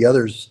so many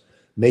others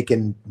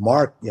making a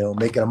mark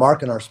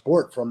in our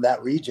sport from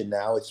that region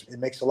now, it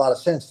makes a lot of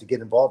sense to get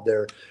involved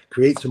there,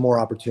 create some more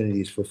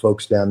opportunities for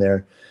folks down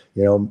there,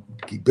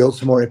 build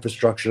some more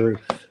infrastructure,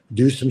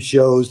 do some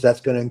shows.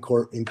 That's going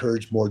to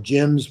encourage more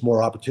gyms,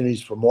 more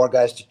opportunities for more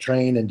guys to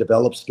train and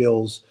develop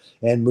skills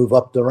and move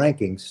up the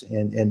rankings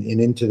and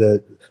into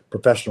the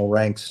professional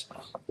ranks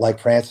like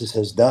Francis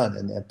has done.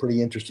 And a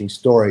pretty interesting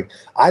story.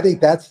 I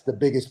think that's the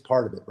biggest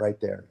part of it right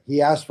there.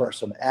 He asked for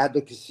some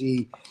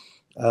advocacy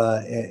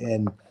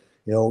and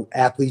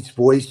athletes'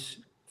 voice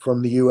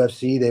from the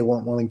UFC. They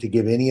weren't willing to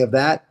give any of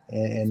that.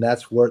 And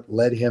that's what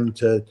led him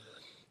to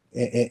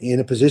in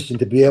a position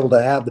to be able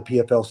to have the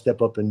PFL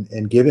step up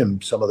and give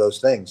him some of those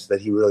things that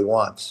he really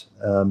wants.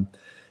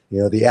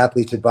 The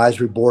Athletes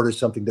Advisory Board is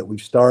something that we've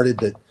started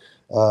that,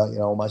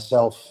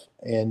 myself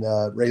and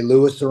Ray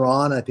Lewis are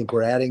on. I think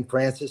we're adding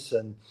Francis,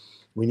 and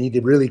we need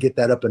to really get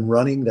that up and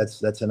running.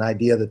 That's an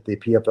idea that the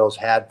PFL's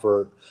had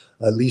for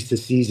at least a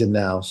season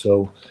now.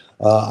 So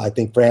I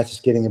think Francis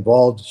getting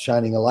involved,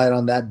 shining a light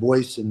on that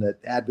voice and that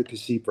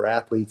advocacy for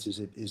athletes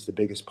is the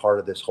biggest part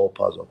of this whole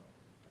puzzle.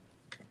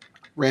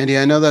 Randy,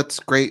 I know that's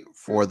great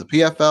for the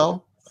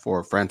PFL,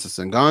 for Francis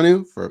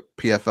Ngannou, for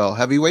PFL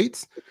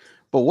heavyweights,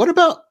 but what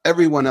about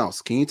everyone else?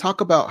 Can you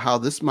talk about how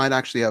this might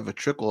actually have a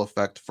trickle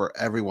effect for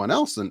everyone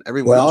else, and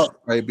everyone else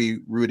should probably be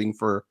rooting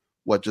for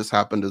what just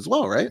happened as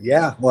well, right?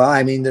 Yeah, well,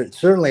 I mean, there's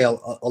certainly a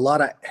lot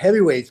of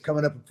heavyweights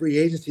coming up in free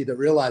agency that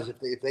realize if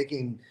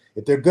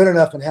they're good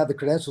enough and have the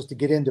credentials to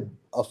get into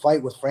a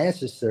fight with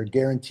Francis, they're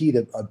guaranteed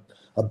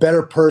a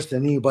better purse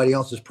than anybody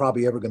else is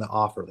probably ever going to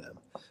offer them.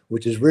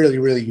 which is really,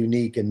 really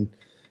unique and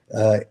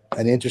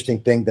an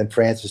interesting thing that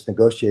Francis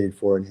negotiated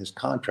for in his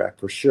contract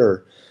for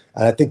sure.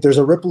 And I think there's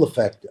a ripple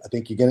effect. I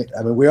think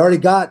we already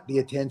got the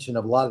attention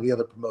of a lot of the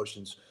other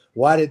promotions.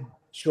 Why did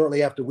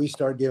shortly after we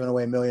started giving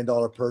away $1 million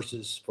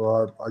purses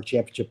for our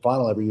championship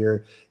final every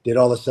year, did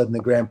all of a sudden the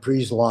Grand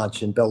Prix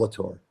launch in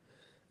Bellator,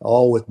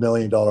 all with $1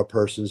 million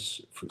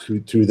purses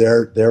through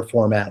their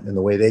format and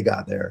the way they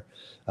got there.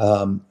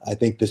 I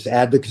think this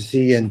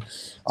advocacy, and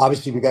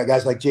obviously we got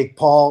guys like Jake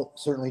Paul.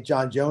 Certainly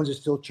John Jones is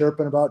still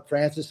chirping about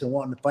Francis and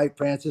wanting to fight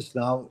Francis.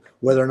 Now,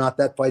 whether or not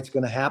that fight's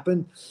going to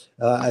happen,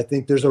 I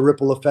think there's a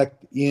ripple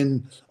effect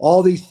in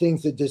all these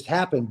things that just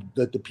happened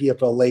that the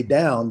PFL laid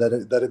down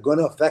that are going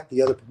to affect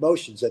the other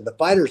promotions, and the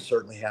fighters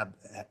certainly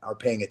are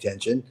paying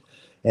attention.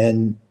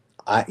 And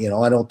I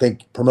don't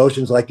think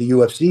promotions like the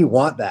UFC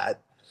want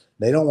that.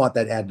 They don't want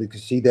that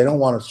advocacy. They don't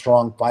want a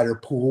strong fighter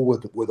pool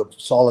with a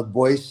solid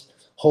voice,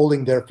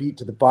 holding their feet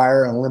to the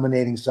fire and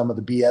eliminating some of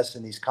the BS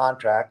in these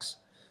contracts.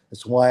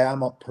 That's why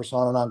I'm a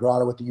persona non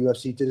grata with the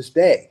UFC to this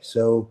day.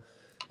 So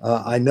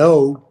I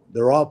know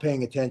they're all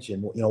paying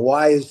attention.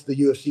 Why is the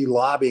UFC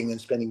lobbying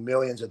and spending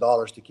millions of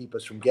dollars to keep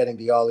us from getting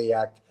the Ali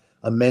Act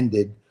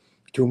amended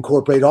to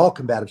incorporate all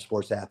combative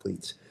sports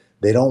athletes?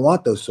 They don't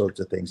want those sorts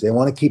of things. They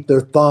want to keep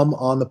their thumb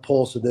on the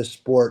pulse of this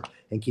sport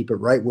and keep it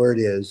right where it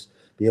is,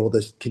 be able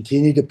to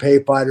continue to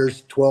pay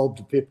fighters 12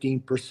 to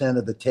 15%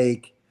 of the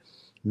take,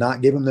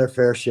 not give them their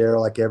fair share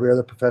like every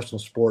other professional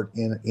sport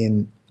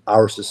in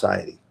our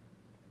society.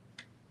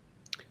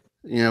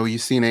 You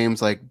see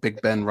names like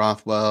Big Ben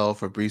Rothwell,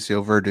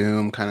 Fabricio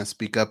Verdum kind of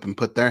speak up and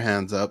put their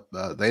hands up.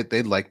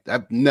 They'd like,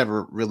 I've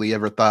never really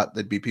ever thought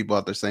there'd be people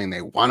out there saying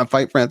they want to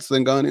fight Francis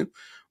Ngannou,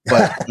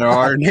 but there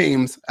are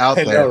names out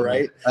there. I know,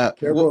 right?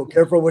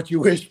 Careful what you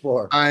wish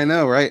for. I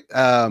know, right?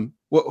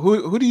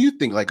 Who do you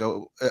think,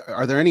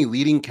 are there any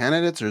leading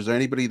candidates, or is there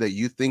anybody that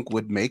you think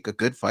would make a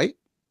good fight?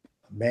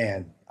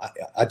 Man,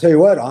 I tell you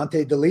what,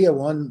 Ante D'Elia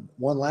won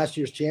last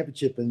year's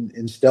championship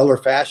in stellar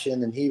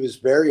fashion, and he was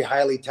very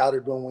highly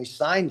touted when we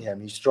signed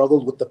him. He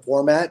struggled with the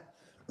format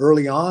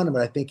early on,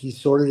 but I think he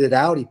sorted it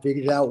out. He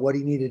figured out what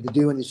he needed to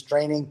do in his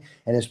training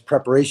and his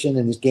preparation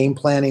and his game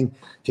planning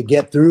to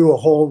get through a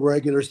whole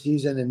regular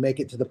season and make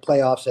it to the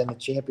playoffs and the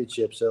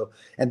championship.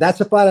 And that's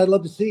a fight I'd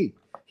love to see.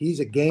 He's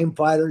a game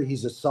fighter.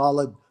 He's a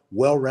solid,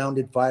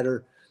 well-rounded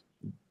fighter.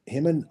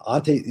 Him and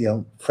Ante,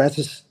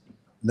 Francis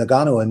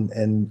Ngannou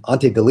and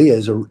Ante D'Elia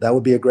that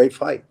would be a great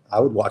fight. I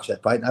would watch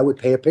that fight, and I would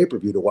pay a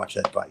pay-per-view to watch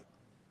that fight.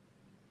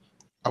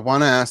 I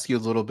want to ask you a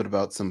little bit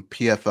about some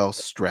PFL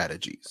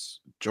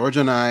strategies. George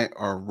and I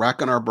are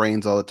racking our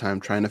brains all the time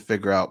trying to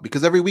figure out,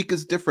 because every week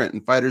is different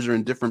and fighters are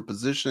in different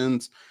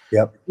positions.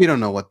 Yep. We don't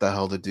know what the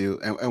hell to do.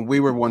 And we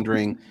were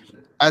wondering,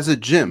 as a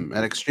gym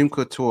at Extreme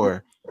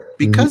Couture,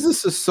 because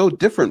this is so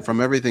different from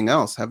everything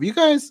else, have you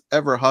guys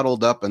ever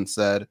huddled up and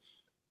said,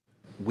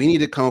 we need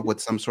to come up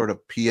with some sort of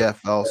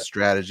PFL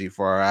strategy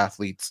for our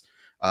athletes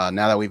now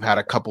that we've had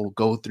a couple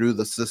go through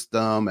the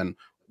system, and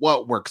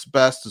what works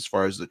best as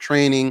far as the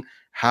training,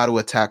 how to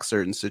attack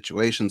certain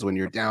situations when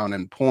you're down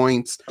in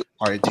points,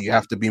 or do you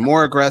have to be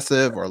more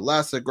aggressive or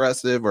less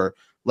aggressive, or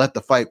let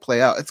the fight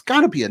play out? It's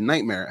got to be a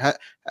nightmare.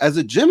 As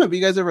a gym, have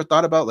you guys ever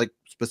thought about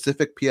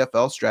specific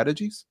PFL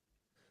strategies?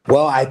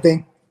 Well, I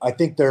think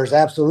there's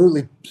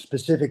absolutely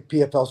specific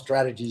PFL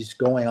strategies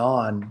going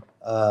on.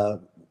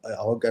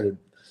 I've got a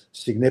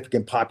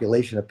significant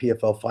population of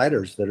PFL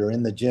fighters that are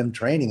in the gym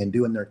training and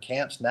doing their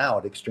camps now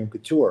at Extreme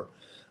Couture.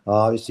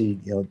 Obviously,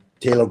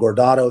 Taylor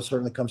Gordado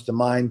certainly comes to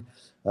mind.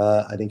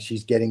 I think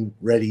she's getting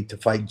ready to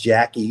fight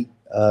Jackie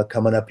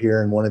coming up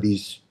here in one of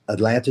these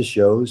Atlanta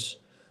shows.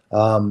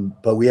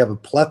 But we have a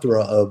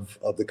plethora of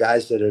the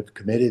guys that have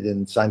committed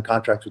and signed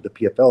contracts with the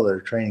PFL that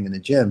are training in the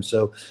gym.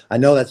 So I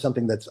know that's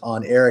something that's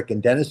on Eric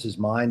and Dennis's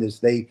mind as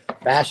they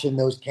fashion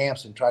those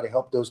camps and try to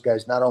help those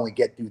guys not only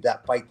get through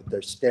that fight that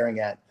they're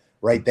staring at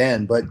right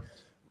then, but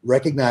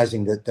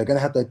recognizing that they're going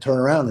to have to turn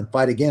around and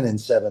fight again in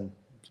 7,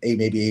 8,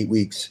 maybe 8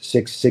 weeks,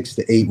 6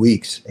 to 8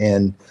 weeks,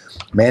 and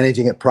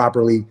managing it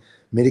properly,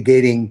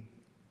 mitigating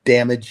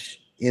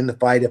damage in the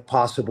fight if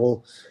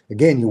possible.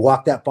 Again, you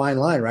walk that fine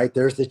line, right?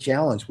 There's the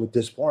challenge with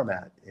this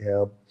format.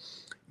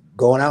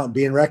 Going out and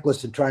being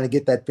reckless and trying to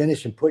get that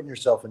finish and putting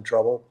yourself in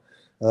trouble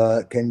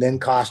can then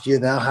cost you.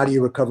 Now, how do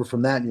you recover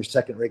from that in your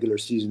second regular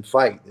season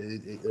fight?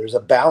 There's a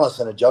balance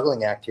and a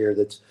juggling act here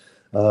that's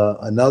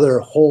another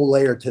whole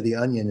layer to the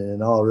onion in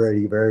an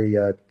already very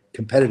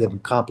competitive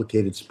and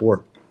complicated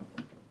sport.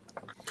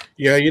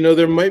 Yeah,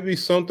 there might be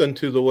something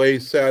to the way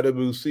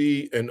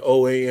Sadabusi and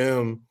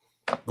OAM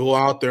go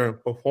out there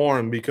and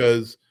perform,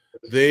 because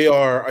they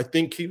are, I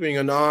think, keeping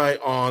an eye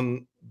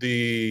on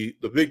the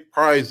big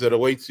prize that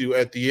awaits you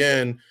at the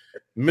end,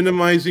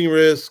 minimizing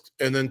risk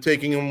and then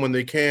taking them when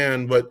they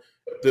can. But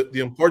the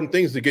important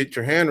thing is to get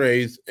your hand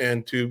raised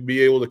and to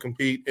be able to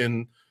compete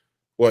in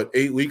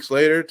 8 weeks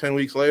later, 10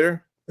 weeks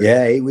later?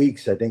 Yeah, 8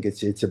 weeks. I think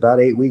it's about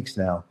 8 weeks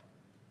now.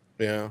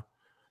 Yeah.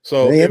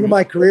 So at the end of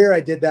my career, I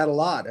did that a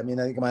lot. I mean,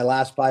 I think my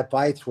last 5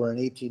 fights were in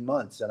 18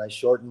 months, and I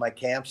shortened my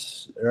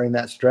camps during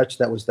that stretch.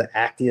 That was the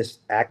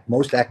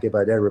most active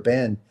I'd ever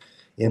been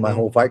in my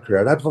whole fight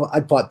career.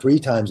 I'd fought 3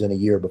 times in a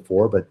year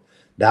before, but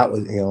that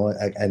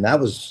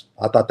was,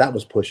 I thought that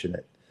was pushing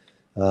it.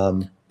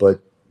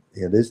 But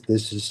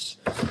this is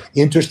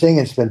interesting.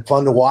 It's been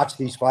fun to watch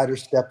these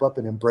fighters step up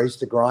and embrace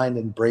the grind,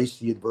 embrace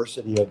the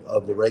adversity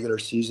of the regular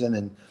season,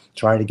 and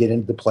trying to get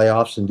into the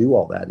playoffs and do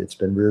all that. It's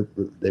been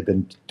they've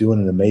been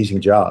doing an amazing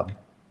job.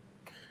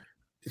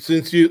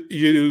 Since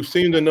you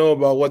seem to know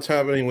about what's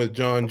happening with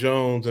John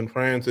Jones and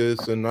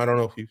Francis, and I don't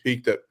know if you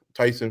peeked at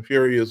Tyson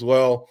Fury as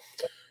well,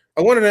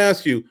 I wanted to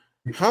ask you,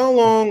 how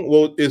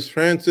long is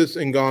Francis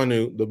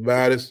Ngannou the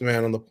baddest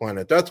man on the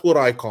planet? That's what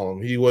I call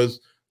him. He was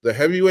the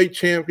heavyweight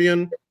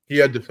champion. He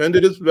had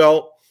defended his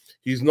belt.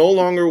 He's no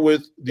longer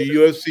with the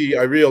UFC.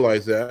 I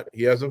realize that.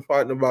 He hasn't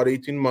fought in about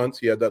 18 months.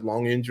 He had that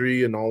long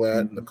injury and all that,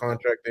 and the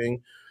contract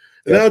thing.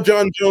 And now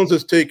John Jones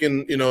has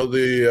taken,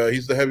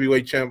 he's the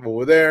heavyweight champ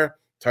over there.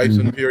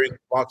 Tyson Fury, the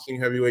boxing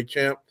heavyweight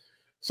champ.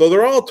 So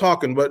they're all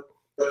talking, but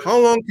how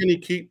long can he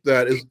keep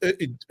that?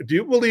 Do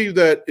you believe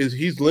that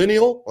he's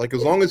lineal? Like,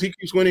 as long as he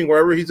keeps winning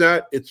wherever he's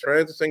at, it's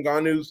Francis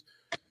Ngannou's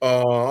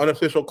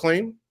unofficial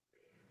claim?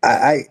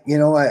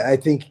 I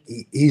think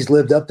he's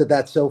lived up to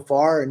that so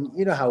far, and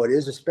you know how it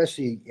is,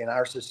 especially in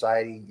our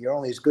society. You're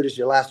only as good as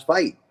your last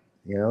fight.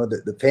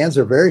 The fans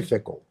are very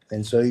fickle,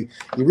 and so you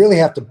really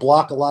have to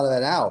block a lot of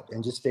that out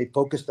and just stay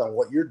focused on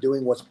what you're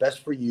doing, what's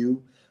best for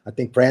you. I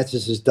think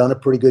Francis has done a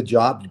pretty good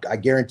job. I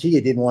guarantee he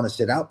didn't want to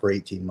sit out for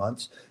 18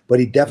 months, but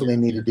he definitely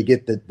needed to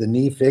get the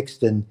knee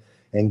fixed and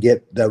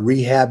get the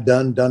rehab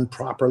done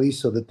properly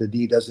so that the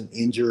knee doesn't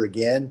injure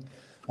again.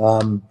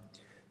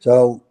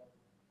 So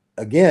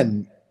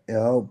again,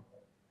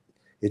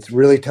 it's a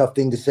really tough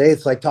thing to say.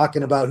 It's like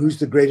talking about who's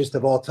the greatest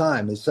of all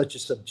time. It's such a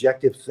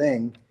subjective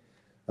thing.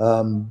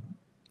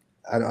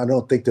 I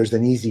don't think there's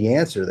an easy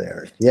answer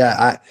there.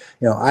 Yeah,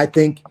 I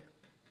think,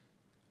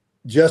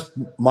 just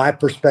my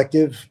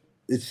perspective,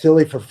 it's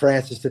silly for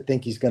Francis to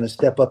think he's going to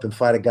step up and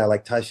fight a guy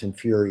like Tyson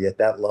Fury at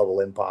that level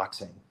in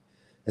boxing.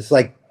 It's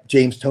like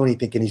James Toney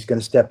thinking he's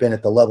going to step in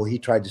at the level he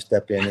tried to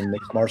step in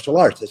mixed martial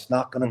arts. It's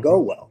not going to go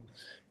well.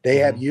 They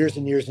have years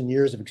and years and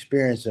years of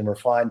experience in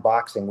refined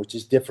boxing, which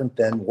is different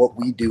than what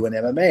we do in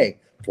MMA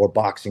for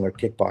boxing or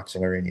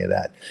kickboxing or any of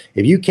that.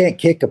 If you can't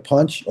kick a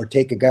punch or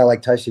take a guy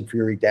like Tyson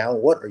Fury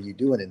down, what are you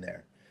doing in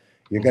there?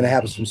 You're going to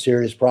have some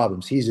serious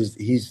problems.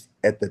 He's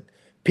at the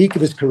peak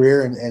of his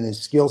career and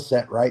his skill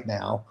set right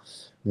now.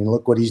 I mean,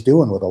 look what he's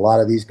doing with a lot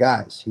of these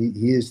guys.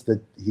 He's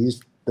the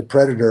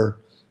predator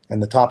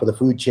and the top of the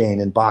food chain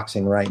in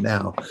boxing right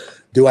now.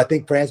 Do I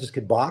think Francis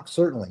could box?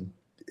 Certainly.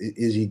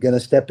 Is he going to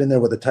step in there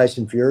with a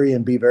Tyson Fury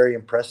and be very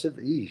impressive?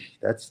 Eesh,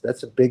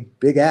 that's a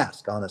big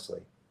ask, honestly.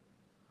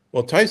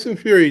 Well, Tyson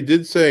Fury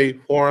did say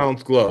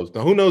 4-ounce gloves.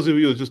 Now, who knows if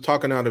he was just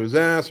talking out of his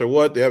ass or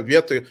what? They have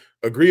yet to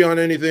agree on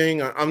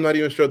anything. I'm not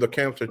even sure the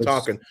camps are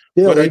talking.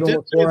 Still, but I did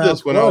say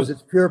this when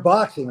it's pure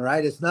boxing,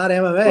 right? It's not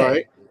MMA.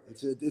 Right.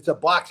 It's a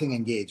boxing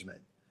engagement.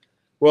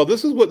 Well,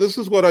 this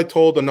is what I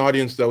told an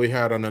audience that we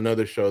had on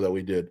another show that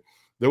we did.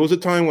 There was a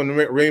time when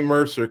Ray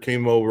Mercer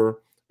came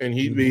over and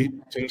he beat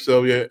Tim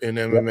Sylvia in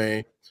MMA.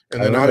 Yep.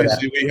 And then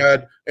obviously we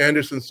had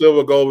Anderson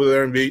Silva go over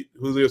there and beat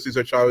Julio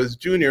Cesar Chavez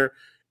Jr.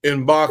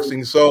 in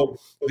boxing. So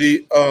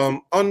the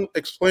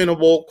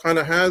unexplainable kind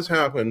of has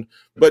happened.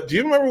 But do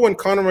you remember when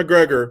Conor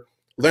McGregor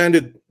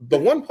landed, the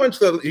one punch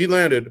that he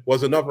landed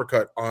was an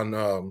uppercut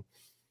on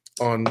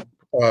Floyd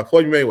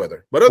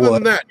Mayweather? But other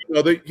than that,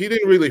 he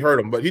didn't really hurt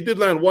him, but he did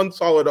land one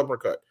solid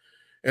uppercut.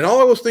 And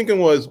all I was thinking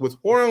was,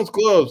 with 4-ounce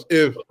gloves,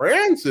 if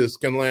Francis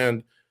can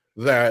land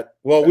that,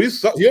 well,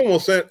 he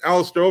almost sent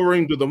Alistair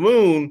Overeem to the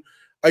moon.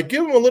 I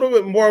give him a little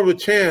bit more of a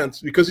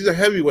chance because he's a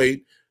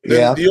heavyweight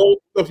than the old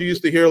stuff you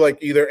used to hear, like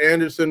either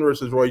Anderson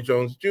versus Roy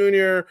Jones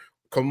Jr.,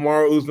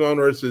 Kamaru Usman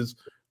versus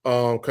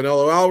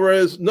Canelo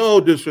Alvarez. No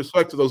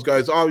disrespect to those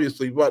guys,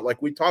 obviously, but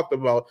like we talked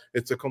about,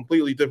 it's a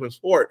completely different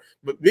sport.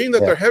 But being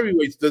that they're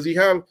heavyweights, does he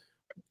have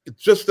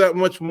just that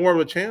much more of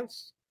a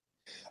chance?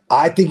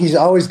 I think he's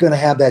always going to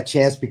have that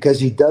chance because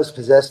he does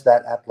possess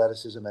that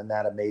athleticism and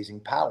that amazing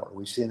power.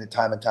 We've seen it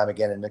time and time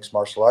again in mixed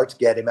martial arts,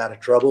 get him out of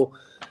trouble.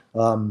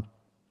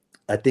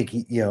 I think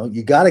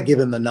you got to give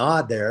him the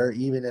nod there,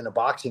 even in a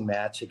boxing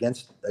match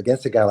against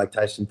a guy like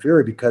Tyson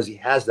Fury, because he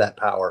has that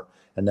power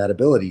and that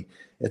ability.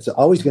 It's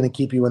always going to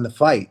keep you in the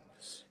fight,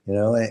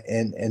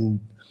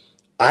 and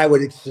I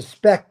would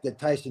suspect that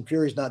Tyson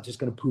Fury is not just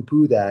going to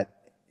poo-poo that.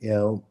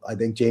 I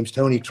think James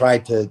Toney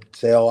tried to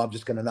say, "Oh, I'm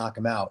just going to knock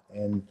him out,"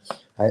 and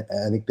I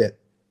think that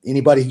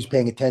anybody who's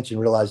paying attention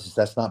realizes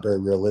that's not very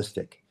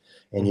realistic.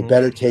 And you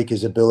better take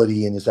his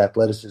ability and his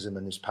athleticism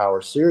and his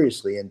power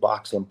seriously and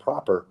box him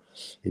proper.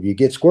 If you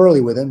get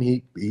squirrely with him,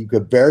 he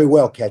could very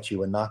well catch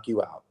you and knock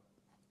you out.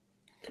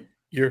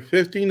 You're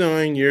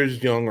 59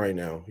 years young right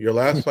now. Your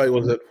last fight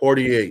was at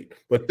 48.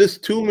 But this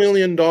 $2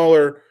 million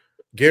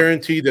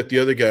guarantee that the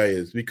other guy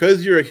is,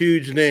 because you're a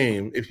huge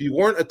name, if you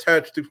weren't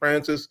attached to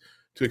Francis,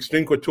 to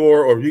Extreme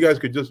Couture, or if you guys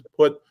could just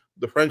put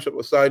the friendship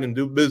aside and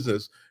do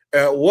business,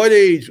 at what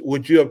age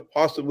would you have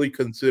possibly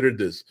considered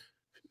this?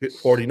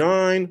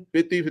 49,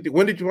 50, 50?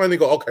 When did you finally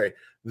go, okay,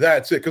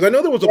 that's it? Because I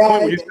know there was a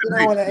point where you said,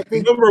 hey,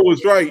 the number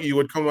was right, you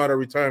would come out of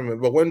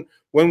retirement. But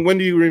when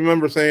do you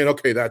remember saying,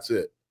 okay, that's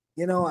it?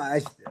 You know,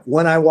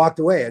 when I walked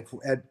away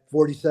at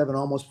 47,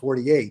 almost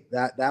 48,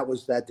 that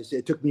was that.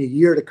 It took me a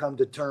year to come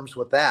to terms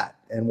with that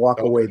and walk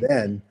away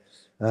then.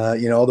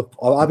 You know,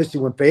 obviously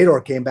when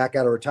Fedor came back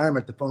out of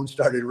retirement, the phone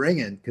started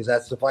ringing because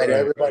that's the fight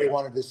everybody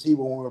wanted to see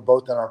when we were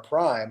both in our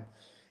prime.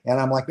 And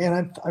I'm like,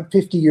 man, I'm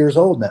 50 years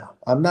old now.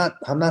 I'm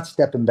not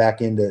stepping back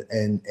into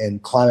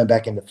and climbing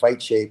back into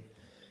fight shape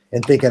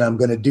and thinking I'm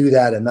going to do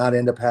that and not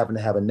end up having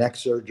to have a neck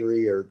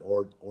surgery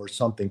or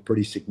something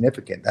pretty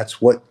significant. That's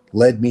what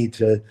led me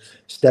to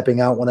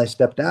stepping out when I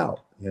stepped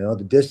out. You know,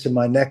 the discs in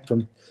my neck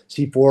from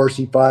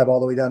C4, C5 all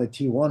the way down to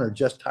T1 are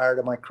just tired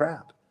of my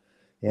crap.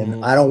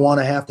 And I don't want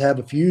to have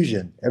a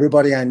fusion.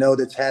 Everybody I know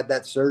that's had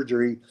that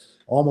surgery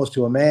almost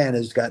to a man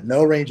has got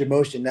no range of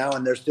motion now,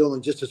 and they're still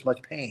in just as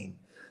much pain.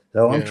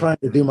 So I'm trying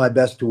to do my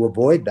best to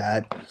avoid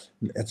that.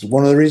 It's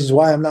one of the reasons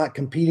why I'm not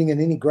competing in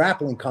any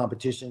grappling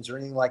competitions or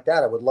anything like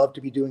that. I would love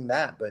to be doing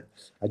that, but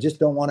I just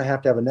don't want to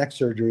have a neck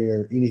surgery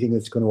or anything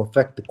that's going to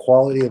affect the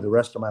quality of the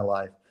rest of my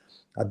life.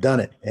 I've done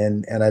it,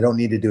 and I don't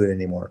need to do it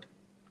anymore.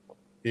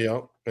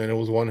 Yeah, and it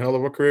was one hell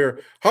of a career.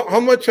 How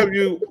much have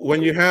you,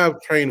 when you have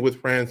trained with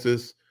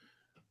Francis,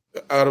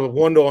 out of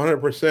 1 to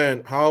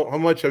 100%, how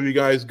much have you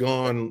guys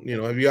gone? You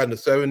know, have you gotten to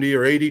 70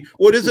 or 80?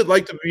 What is it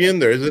like to be in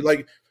there? Is it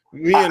like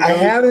me and I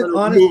haven't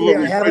honestly.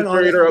 I haven't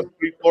honestly. Up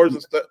 3 floors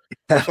and stuff,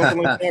 or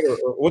something like that,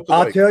 or what's it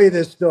I'll like? tell you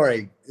this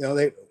story. You know,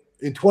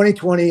 in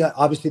 2020,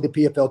 obviously the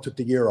PFL took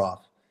the year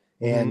off,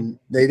 and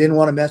they didn't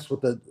want to mess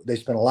with they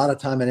spent a lot of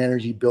time and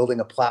energy building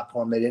a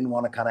platform. They didn't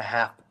want to kind of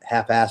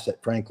half-ass it,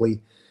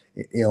 frankly,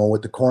 you know,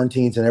 with the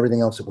quarantines and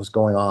everything else that was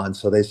going on.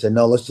 So they said,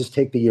 no, let's just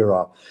take the year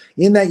off.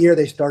 In that year,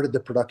 they started the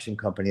production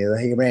company. They're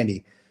like, hey,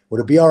 Randy, would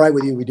it be all right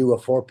with you? We do a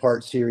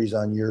 4-part series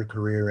on your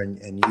career and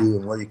you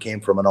and where you came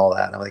from and all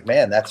that. And I'm like,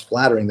 man, that's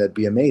flattering. That'd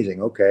be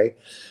amazing. Okay.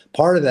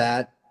 Part of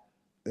that,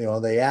 you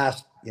know, they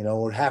asked, you know,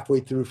 we're halfway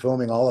through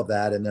filming all of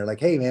that. And they're like,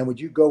 hey, man, would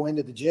you go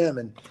into the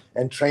gym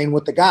and train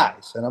with the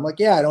guys? And I'm like,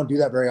 yeah, I don't do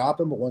that very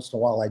often, but once in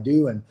a while I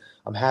do. And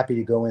I'm happy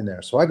to go in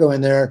there. So I go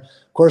in there.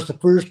 Of course, the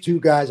first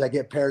 2 guys I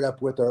get paired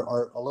up with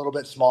are a little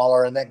bit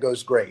smaller, and that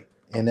goes great.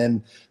 And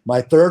then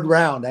my 3rd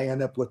round, I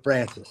end up with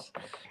Francis.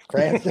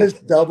 Francis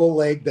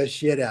double-legged the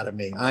shit out of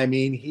me. I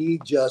mean, he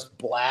just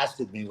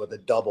blasted me with a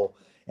double,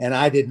 and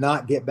I did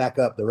not get back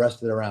up the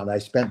rest of the round. I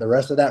spent the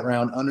rest of that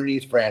round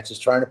underneath Francis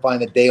trying to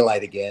find the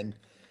daylight again.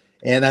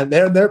 And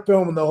they're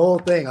filming the whole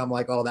thing. I'm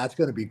like, oh, that's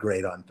going to be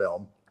great on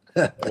film.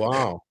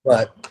 Wow.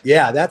 But,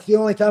 yeah, that's the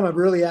only time I've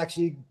really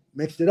actually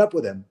mixed it up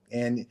with him.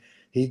 And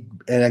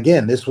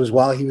again, this was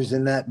while he was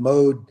in that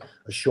mode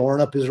of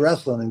shoring up his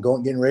wrestling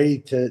and getting ready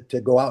to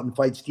go out and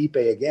fight Stipe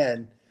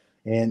again.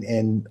 And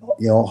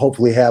you know,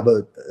 hopefully have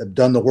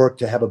done the work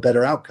to have a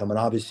better outcome, and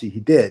obviously he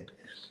did.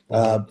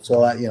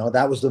 So you know,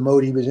 that was the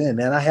mode he was in.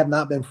 Man, I have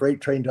not been freight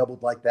train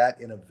doubled like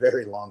that in a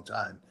very long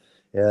time.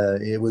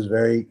 It was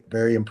very,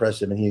 very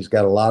impressive, and he's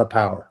got a lot of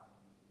power.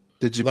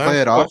 Did you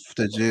play it off?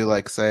 Did you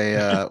like say?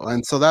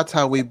 And so that's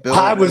how we built.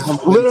 I was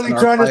literally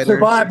trying to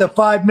survive the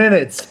 5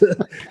 minutes.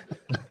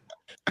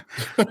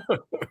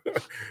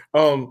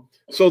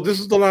 So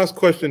this is the last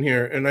question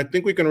here, and I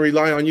think we can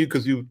rely on you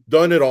because you've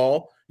done it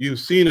all. You've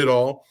seen it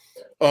all.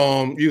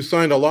 You've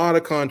signed a lot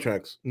of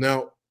contracts.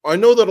 Now, I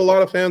know that a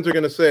lot of fans are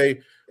going to say,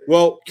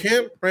 well,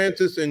 can't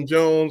Francis and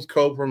Jones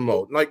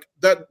co-promote? Like,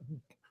 that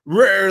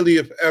rarely,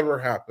 if ever,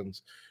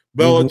 happens.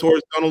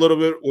 Bellator's done a little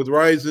bit with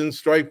Ryzen,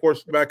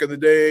 Strikeforce back in the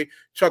day.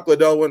 Chuck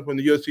Liddell went from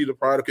the UFC to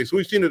Pride. Okay, so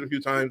we've seen it a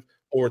few times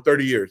over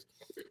 30 years.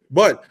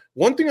 But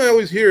one thing I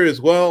always hear is,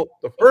 well,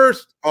 the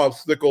first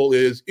obstacle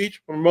is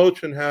each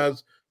promotion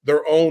has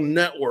their own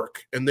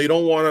network, and they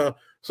don't want to.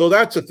 So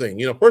that's the thing.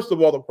 You know, first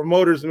of all, the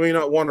promoters may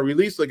not want to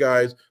release the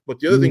guys, but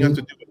the other thing has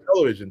to do with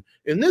television.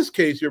 In this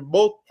case, you're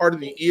both part of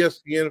the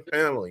ESPN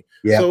family.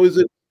 Yeah. So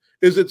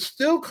is it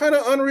still kind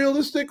of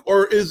unrealistic,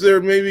 or is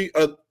there maybe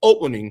an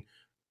opening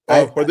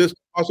for this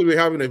possibly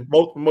having if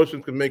both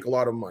promotions can make a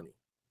lot of money?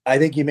 I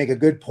think you make a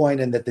good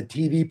point in that the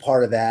TV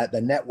part of that,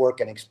 the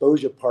network and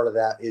exposure part of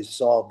that is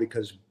solved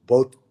because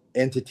both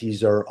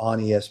entities are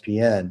on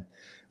ESPN.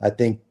 I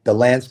think the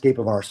landscape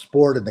of our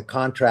sport and the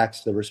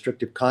contracts, the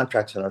restrictive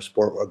contracts in our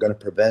sport are going to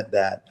prevent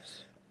that.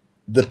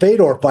 The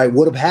Fedor fight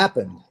would have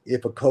happened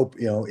if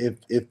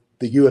if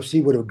the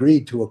UFC would have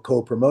agreed to a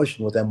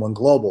co-promotion with M1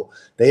 Global.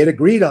 They had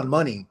agreed on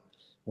money.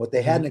 What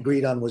they hadn't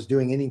agreed on was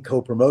doing any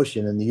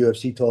co-promotion, and the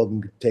UFC told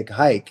them to take a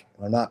hike.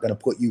 We're not going to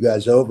put you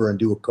guys over and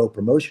do a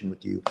co-promotion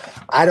with you.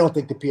 I don't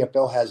think the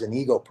PFL has an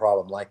ego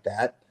problem like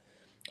that.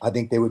 I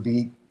think they would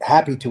be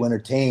happy to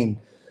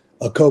entertain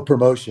a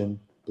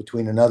co-promotion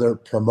between another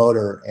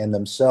promoter and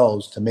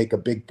themselves to make a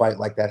big fight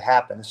like that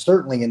happen,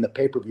 certainly in the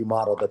pay-per-view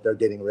model that they're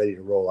getting ready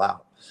to roll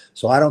out.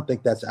 So I don't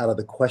think that's out of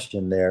the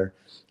question there.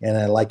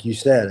 And like you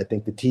said, I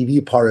think the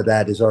TV part of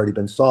that has already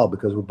been solved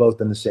because we're both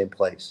in the same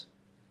place.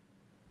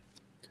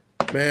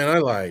 Man, I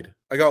lied.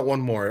 I got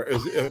one more.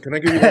 Can I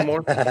give you one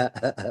more?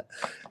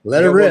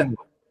 Let it rip.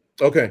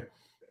 Okay.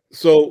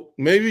 So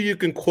maybe you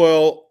can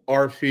quell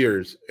our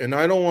fears. And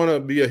I don't want to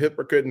be a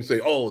hypocrite and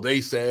say, oh,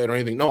 they said or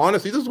anything. No,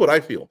 honestly, this is what I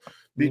feel.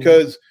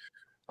 Because,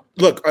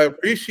 look, I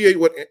appreciate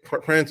what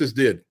Francis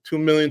did. $2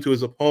 million to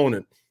his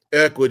opponent,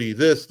 equity,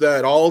 this,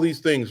 that, all these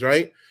things,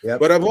 right? Yep.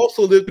 But I've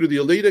also lived through the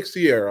Elite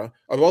XC era.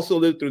 I've also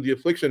lived through the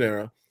Affliction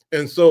era.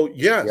 And so,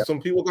 some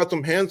people got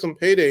some handsome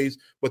paydays,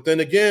 but then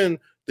again,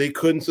 they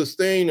couldn't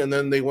sustain and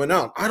then they went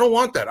out. I don't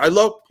want that. I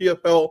love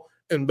PFL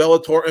and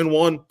Bellator and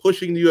one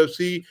pushing the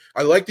UFC.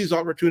 I like these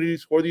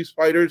opportunities for these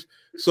fighters.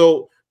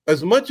 So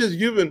as much as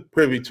you've been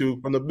privy to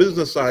from the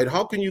business side,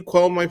 how can you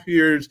quell my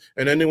fears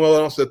and anyone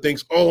else that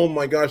thinks, oh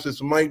my gosh,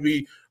 this might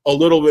be a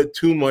little bit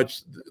too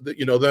much,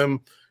 we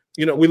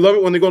love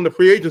it when they go into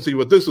free agency,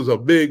 but this is a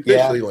big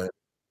fish they land.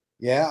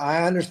 Yeah,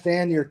 I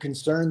understand your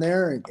concern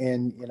there.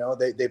 And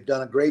they've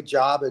done a great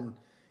job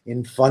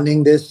in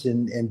funding this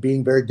and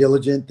being very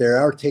diligent. They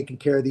are taking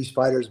care of these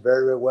fighters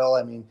very, very well.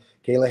 I mean,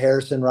 Kayla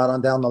Harrison right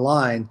on down the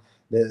line,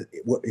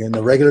 in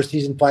the regular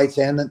season fights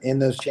and in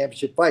those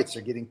championship fights,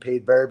 they're getting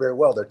paid very, very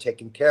well. They're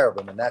taking care of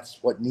them. And that's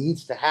what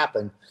needs to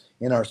happen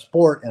in our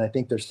sport. And I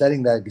think they're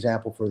setting that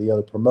example for the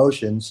other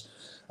promotions.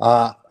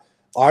 Are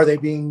they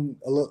being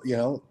a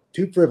little,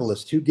 too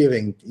frivolous, too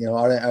giving?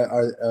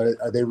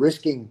 Are they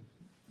risking,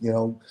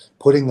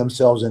 putting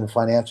themselves in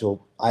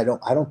financial? I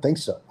don't think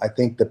so. I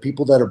think the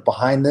people that are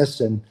behind this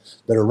and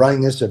that are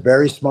running this are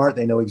very smart.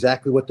 They know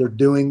exactly what they're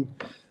doing.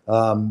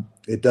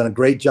 They've done a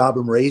great job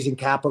in raising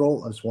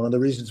capital. That's one of the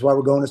reasons why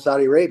we're going to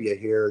Saudi Arabia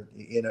here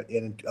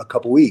in a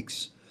couple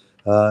weeks.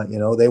 They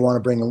want to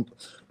bring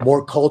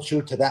more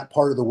culture to that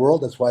part of the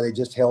world. That's why they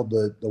just held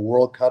the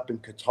World Cup in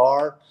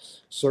Qatar.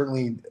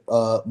 Certainly,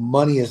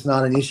 money is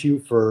not an issue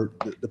for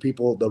the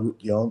people, the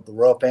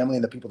royal family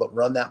and the people that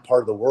run that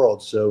part of the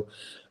world. So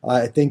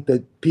I think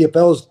that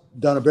PFL has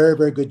done a very,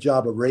 very good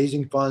job of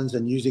raising funds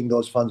and using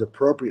those funds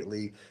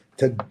appropriately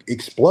to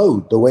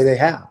explode the way they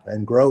have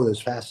and grow as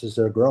fast as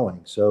they're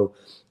growing. So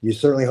you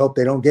certainly hope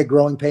they don't get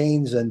growing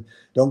pains and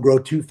don't grow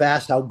too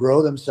fast,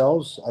 outgrow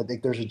themselves. I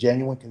think there's a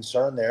genuine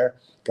concern there.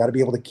 Got to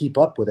be able to keep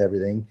up with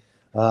everything.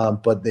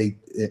 But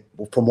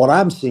from what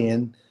I'm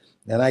seeing,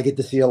 and I get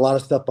to see a lot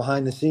of stuff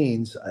behind the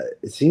scenes,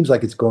 it seems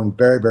like it's going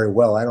very, very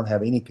well. I don't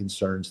have any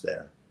concerns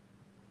there.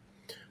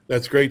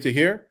 That's great to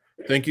hear.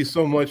 Thank you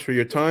so much for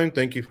your time.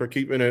 Thank you for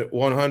keeping it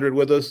 100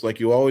 with us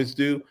like you always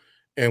do.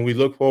 And we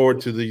look forward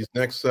to these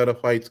next set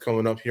of fights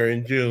coming up here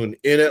in June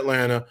in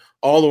Atlanta,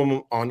 all of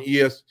them on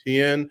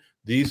ESPN.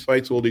 These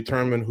fights will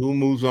determine who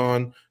moves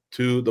on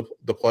to the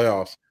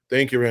playoffs.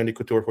 Thank you, Randy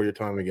Couture, for your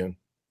time again.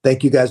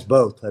 Thank you guys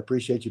both. I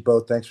appreciate you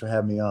both. Thanks for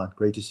having me on.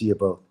 Great to see you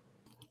both.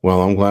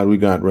 Well, I'm glad we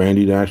got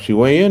Randy to actually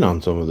weigh in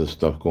on some of this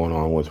stuff going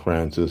on with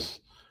Francis.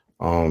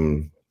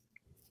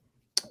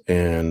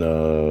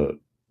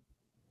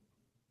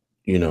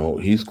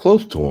 He's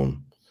close to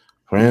him.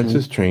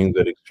 Francis trains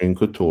at Extreme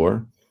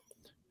Couture.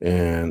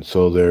 And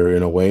so they're,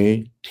 in a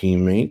way,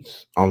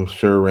 teammates. I'm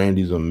sure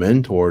Randy's a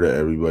mentor to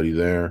everybody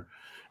there.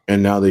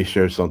 And now they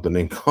share something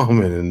in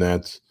common, and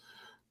that's,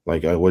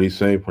 like, what do you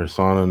say,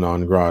 persona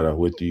non grata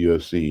with the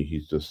UFC.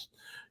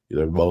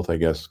 They're both, I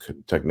guess,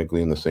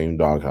 technically in the same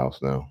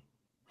doghouse now.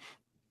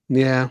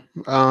 Yeah.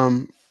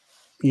 I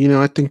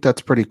think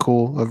that's pretty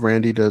cool of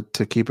Randy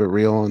to keep it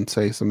real and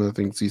say some of the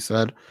things he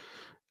said.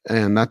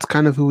 And that's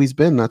kind of who he's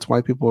been. That's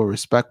why people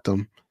respect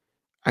him.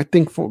 I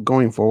think for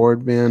going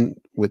forward, man,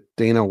 with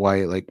Dana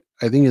White, like,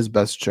 I think his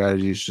best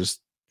strategy is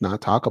just not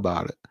talk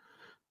about it.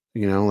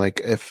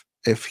 If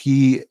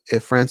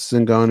Francis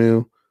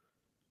Ngannou,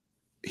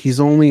 he's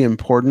only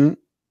important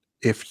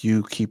if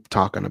you keep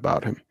talking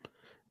about him.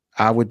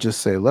 I would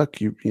just say, look,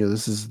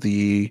 this is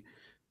the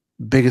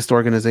biggest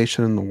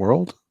organization in the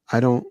world.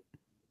 I don't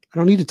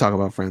need to talk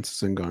about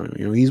Francis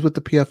Ngannou. He's with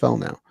the PFL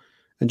now,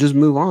 and just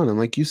move on. And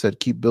like you said,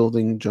 keep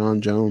building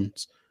John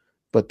Jones.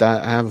 But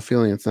that, I have a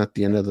feeling it's not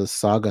the end of the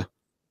saga.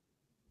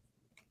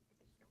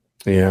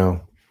 Yeah,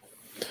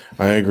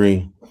 I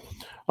agree.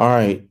 All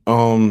right.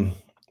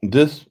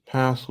 This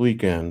past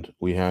weekend,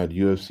 we had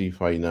UFC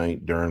Fight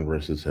Night, Dern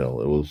versus Hill.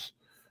 It was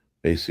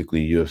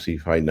basically UFC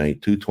Fight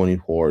Night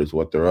 224 is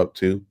what they're up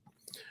to.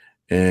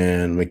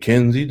 And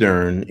Mackenzie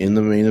Dern in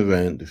the main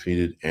event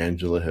defeated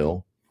Angela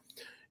Hill.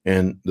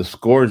 And the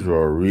scores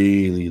were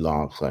really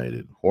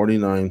lopsided.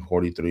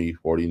 49-43,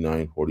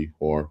 49-44,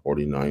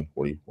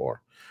 49-44.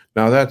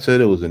 Now, that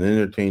said, it was an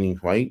entertaining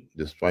fight,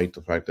 despite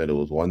the fact that it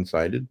was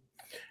one-sided.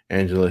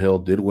 Angela Hill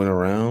did win a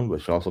round,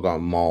 but she also got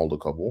mauled a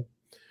couple.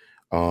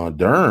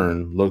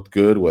 Dern looked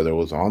good, whether it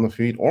was on the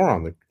feet or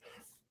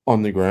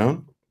on the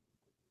ground.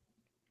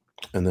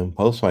 And then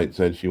post-fight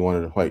said she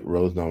wanted to fight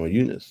Rose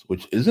Namajunas,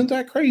 which isn't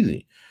that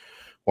crazy.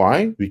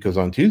 Why? Because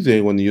on Tuesday,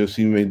 when the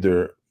UFC made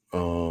their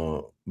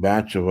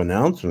batch of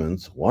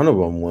announcements, one of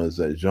them was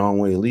that Zhang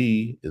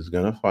Weili is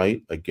going to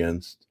fight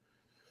against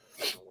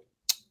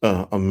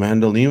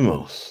Amanda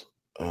Lemos.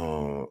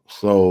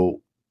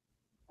 So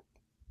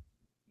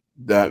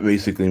that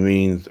basically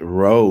means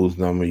Rose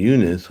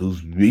Namajunas,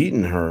 who's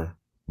beaten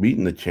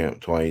the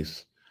champ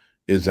twice,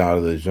 is out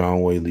of the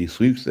Zhang Weili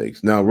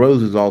sweepstakes. Now,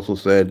 Rose has also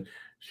said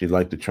she'd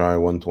like to try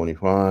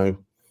 125.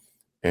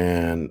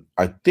 And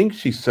I think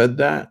she said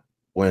that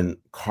when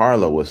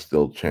Carla was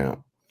still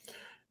champ.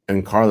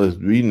 And Carla's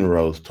beaten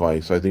Rose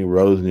twice. I think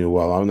Rose knew,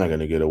 well, I'm not going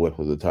to get a whiff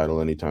of the title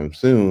anytime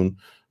soon,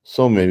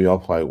 so maybe I'll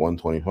fight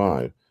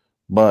 125.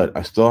 But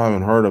I still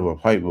haven't heard of a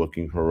fight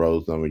booking for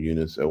Rose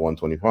Namajunas at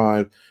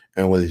 125.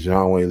 And with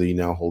Zhang Weili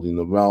now holding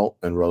the belt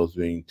and Rose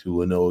being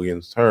 2-0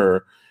 against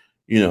her,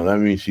 that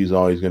means she's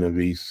always going to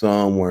be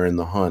somewhere in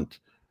the hunt,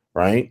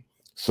 right?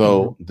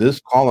 So this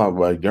call out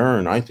by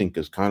Dern, I think,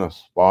 is kind of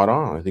spot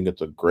on. I think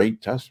it's a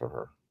great test for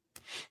her.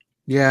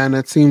 Yeah, and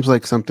it seems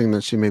like something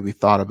that she maybe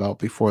thought about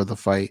before the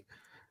fight.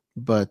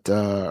 But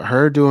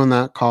her doing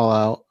that call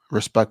out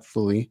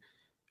respectfully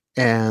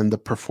and the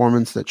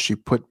performance that she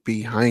put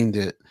behind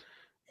it,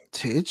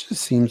 it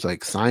just seems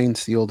like signed,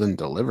 sealed, and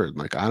delivered.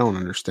 Like, I don't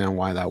understand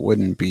why that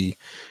wouldn't be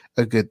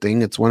a good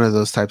thing. It's one of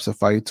those types of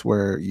fights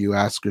where you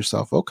ask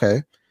yourself,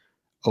 okay,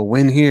 a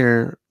win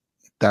here,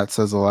 that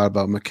says a lot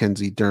about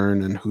Mackenzie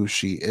Dern and who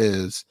she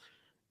is.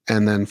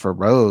 And then for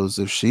Rose,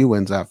 if she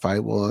wins that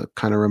fight, well, it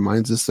kind of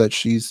reminds us that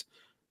she's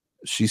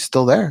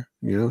still there.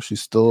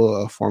 She's still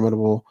a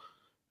formidable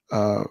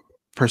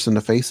person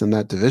to face in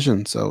that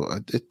division. So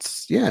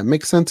it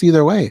makes sense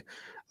either way.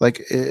 Like,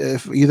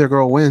 if either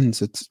girl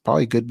wins, it's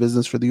probably good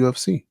business for the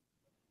UFC.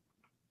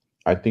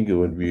 I think it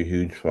would be a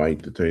huge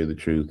fight, to tell you the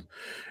truth.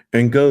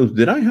 And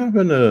did I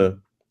happen to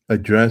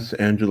address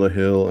Angela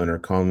Hill and her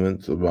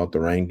comments about the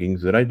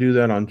rankings? Did I do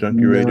that on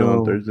Junkie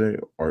Radio on Thursday?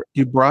 Or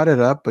you brought it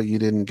up, but you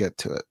didn't get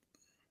to it.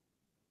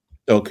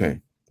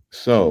 Okay,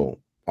 so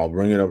I'll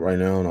bring it up right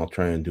now and I'll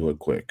try and do it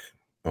quick.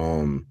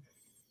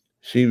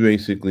 She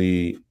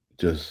basically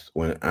just,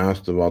 when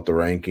asked about the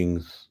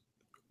rankings,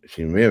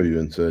 she may have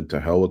even said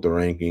to hell with the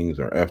rankings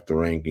or F the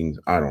rankings.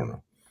 I don't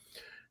know.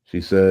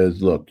 She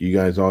says, look, you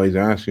guys always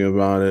ask me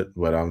about it,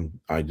 but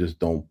I just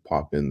don't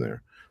pop in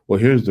there. Well,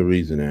 here's the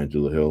reason,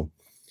 Angela Hill.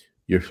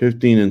 You're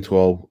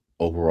 15-12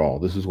 overall.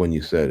 This is when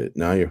you said it.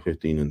 Now you're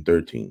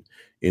 15-13.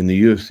 In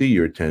the UFC,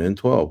 you're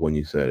 10-12 when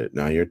you said it.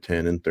 Now you're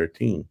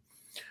 10-13.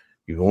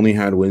 You've only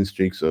had win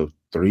streaks of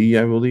 3,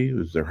 I believe,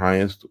 is their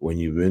highest when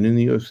you've been in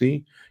the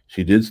UFC.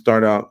 She did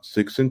start out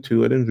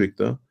 6-2 at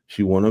Invicta.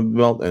 She won a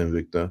belt at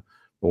Invicta.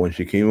 But when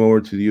she came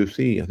over to the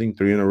UFC, I think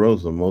 3 in a row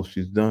is the most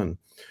she's done.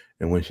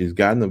 And when she's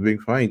gotten the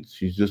big fights,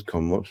 she's just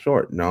come up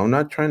short. Now, I'm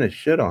not trying to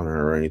shit on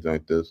her or anything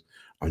like this.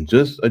 I'm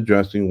just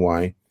addressing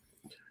why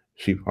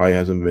she probably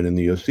hasn't been in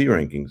the UFC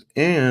rankings.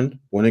 And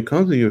when it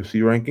comes to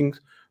UFC rankings,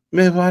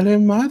 me vale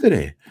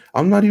madre.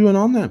 I'm not even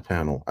on that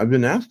panel. I've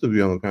been asked to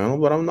be on the panel,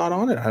 but I'm not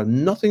on it. I have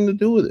nothing to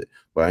do with it.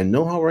 But I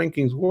know how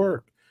rankings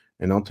work.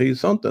 And I'll tell you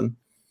something.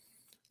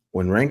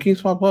 When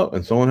rankings pop up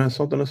and someone has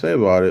something to say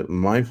about it,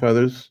 my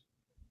feathers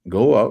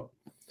go up.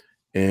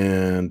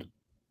 And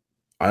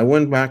I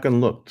went back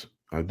and looked.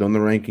 I've done the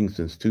rankings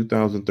since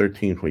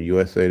 2013 for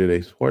USA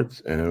Today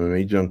Sports and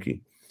MMA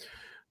Junkie.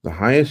 The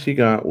highest she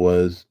got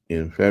was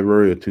in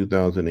February of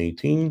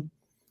 2018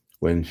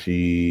 when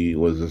she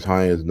was as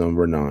high as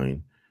number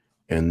 9.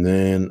 And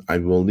then I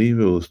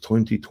believe it was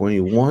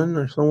 2021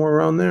 or somewhere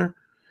around there,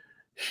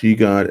 she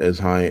got as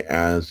high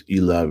as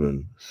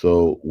 11.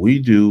 So we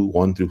do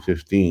 1 through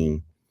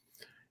 15.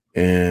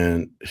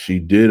 And she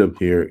did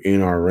appear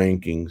in our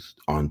rankings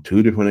on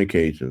 2 different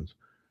occasions.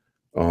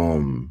 But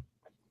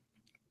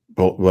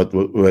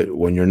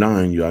when you're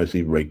 9, you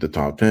obviously break the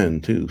top 10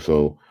 too.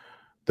 So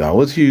that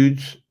was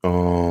huge.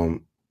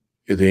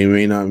 They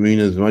may not mean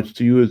as much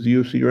to you as the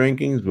UFC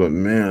rankings, but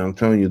man, I'm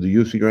telling you, the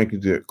UFC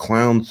rankings get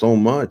clowned so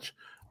much.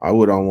 I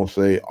would almost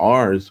say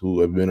ours,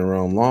 who have been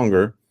around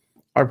longer,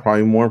 are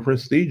probably more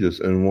prestigious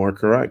and more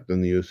correct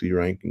than the UFC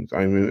rankings.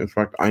 I mean, in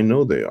fact, I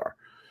know they are.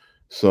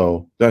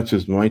 So that's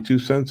just my 2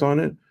 cents on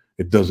it.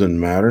 It doesn't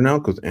matter now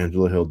because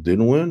Angela Hill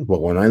didn't win.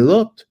 But when I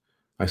looked,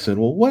 I said,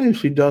 well, what if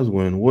she does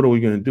win? What are we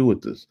going to do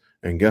with this?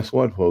 And guess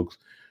what, folks?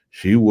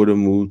 She would have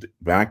moved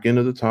back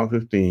into the top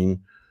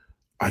 15.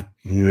 I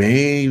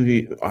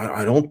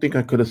don't think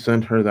I could have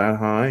sent her that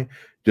high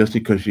just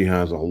because she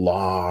has a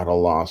lot of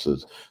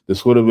losses.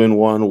 This would have been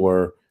one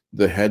where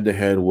the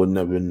head-to-head wouldn't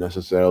have been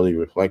necessarily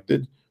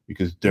reflected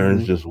because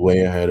Dern's just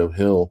way ahead of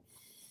Hill.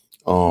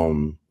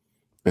 And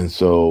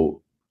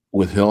so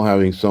with Hill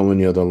having so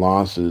many other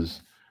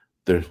losses,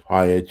 there's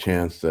probably a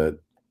chance that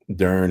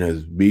Dern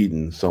has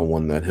beaten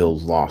someone that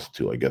Hill's lost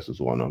to, I guess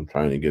is what I'm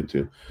trying to get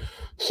to.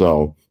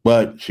 So,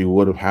 but she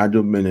would have had to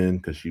have been in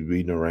because she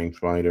beat a ranked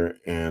fighter,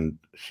 and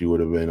she would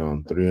have been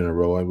on 3 in a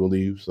row, I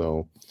believe.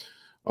 So,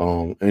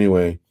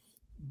 anyway,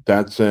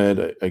 that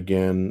said,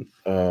 again,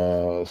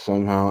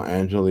 somehow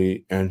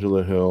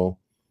Angela Hill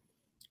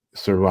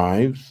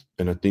survives,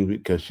 and I think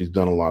because she's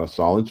done a lot of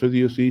solids for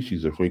the UFC,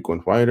 she's a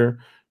frequent fighter.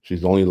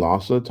 She's only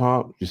lost at the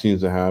top. She seems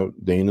to have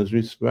Dana's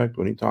respect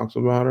when he talks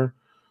about her.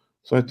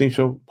 So I think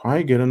she'll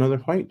probably get another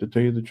fight, to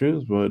tell you the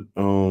truth. But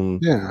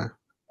yeah,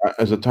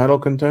 as a title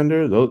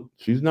contender, though,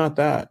 she's not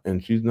that,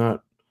 and she's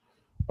not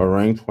a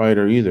ranked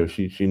fighter either.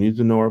 She needs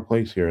to know her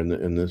place here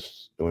in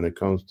this when it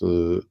comes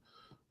to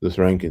this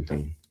ranking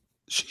thing.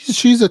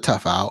 She's a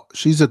tough out.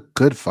 She's a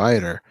good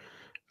fighter.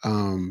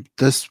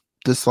 This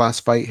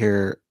last fight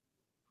here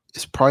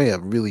is probably a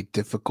really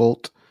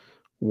difficult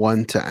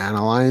one to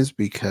analyze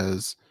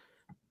because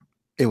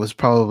it was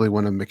probably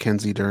one of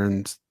Mackenzie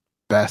Dern's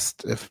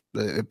best, if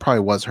it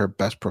probably was her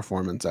best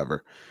performance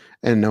ever.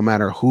 And no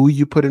matter who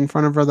you put in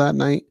front of her that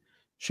night,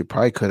 she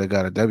probably could have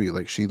got a W.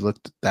 Like, she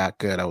looked that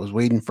good. I was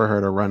waiting for her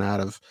to run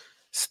out of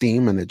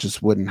steam and it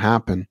just wouldn't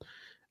happen.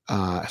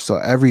 So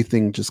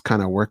everything just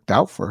kind of worked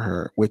out for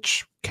her,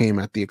 which came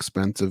at the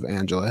expense of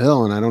Angela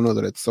Hill. And I don't know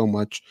that it's so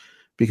much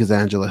because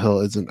Angela Hill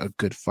isn't a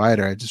good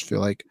fighter. I just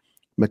feel like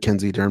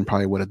Mackenzie Dern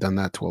probably would have done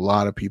that to a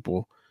lot of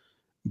people.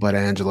 But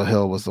Angela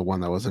Hill was the one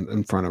that was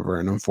in front of her.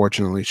 And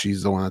unfortunately,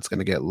 she's the one that's going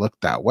to get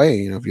looked that way.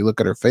 You know, if you look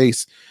at her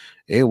face,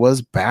 it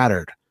was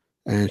battered.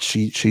 And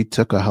she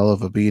took a hell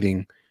of a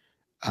beating.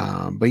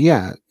 But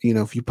yeah, you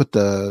know, if you put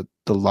the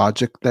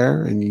logic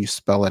there and you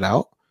spell it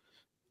out,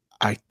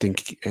 I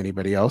think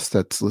anybody else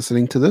that's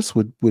listening to this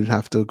would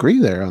have to agree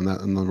there on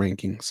that, on the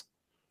rankings.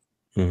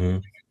 Mm-hmm.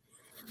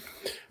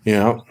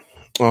 Yeah.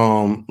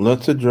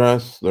 Let's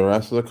address the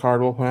rest of the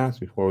card we'll pass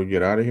before we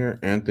get out of here.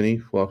 Anthony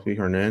Fluffy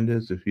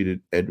Hernandez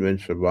defeated Edwin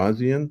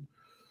Shabazian.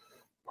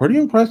 Pretty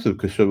impressive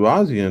because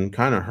Shabazian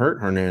kind of hurt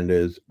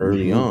Hernandez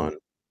early on,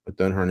 but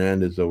then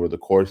Hernandez, over the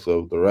course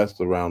of the rest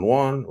of round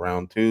 1,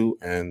 round 2,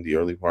 and the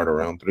early part of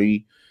round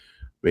 3,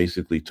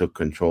 basically took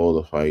control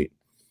of the fight.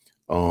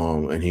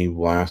 And he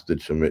blasted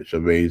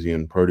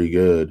Shabazian pretty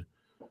good.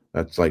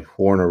 That's like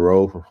 4 in a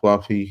row for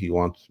Fluffy. He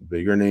wants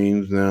bigger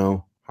names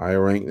now,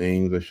 higher ranked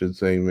names, I should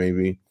say,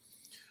 maybe.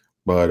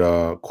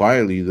 But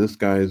quietly, this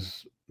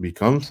guy's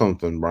become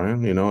something,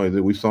 Brian. You know,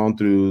 we saw him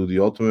through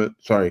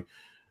the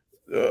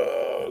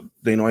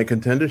Dana White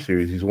Contender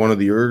Series. He's one of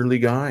the early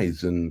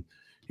guys, and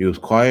he was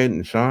quiet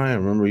and shy. I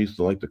remember he used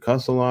to like to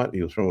cuss a lot.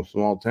 He was from a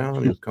small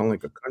town. He was kind of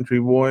like a country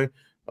boy,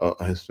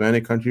 a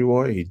Hispanic country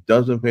boy. He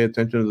doesn't pay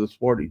attention to the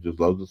sport. He just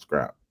loves the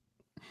scrap.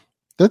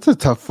 That's a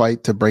tough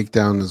fight to break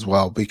down as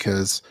well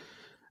because,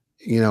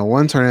 you know,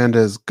 once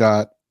Hernandez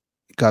got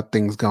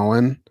things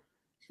going,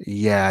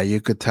 yeah,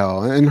 you could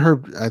tell. And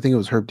I think it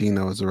was Herb Dean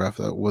that was the ref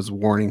that was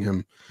warning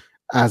him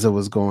as it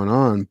was going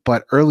on.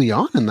 But early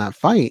on in that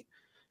fight,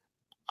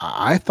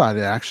 I thought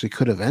it actually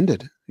could have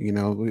ended. You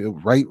know,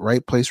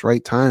 right place,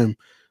 right time.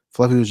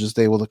 Fluffy was just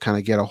able to kind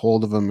of get a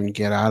hold of him and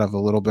get out of a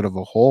little bit of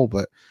a hole.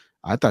 But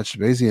I thought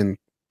Shabazian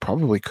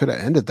probably could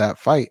have ended that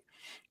fight.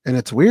 And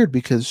it's weird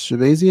because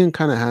Shabazian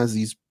kind of has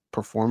these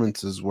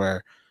performances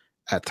where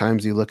at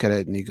times you look at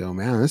it and you go,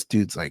 man, this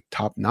dude's like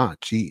top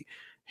notch.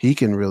 He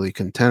can really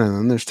contend. And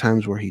then there's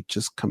times where he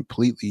just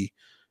completely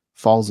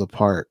falls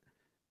apart.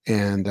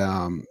 And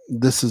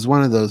this is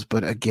one of those.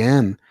 But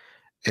again,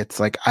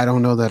 it's like, I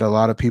don't know that a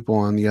lot of people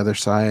on the other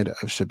side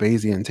of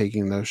Shabazian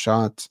taking those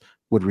shots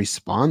would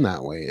respond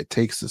that way. It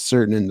takes a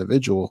certain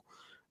individual,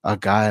 a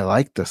guy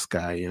like this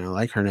guy, you know,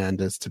 like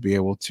Hernandez, to be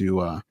able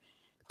to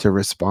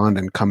respond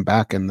and come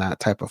back in that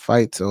type of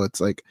fight. So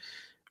it's like,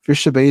 if you're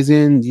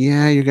Shabazian,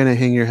 yeah, you're going to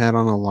hang your head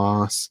on a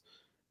loss.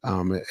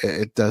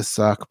 It does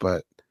suck,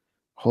 but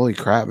holy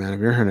crap, man,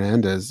 if you're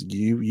Hernandez,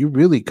 you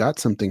really got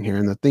something here.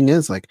 And the thing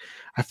is, like,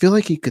 I feel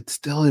like he could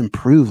still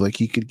improve. Like,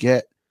 he could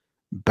get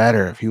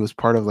better if he was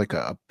part of like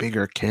a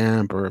bigger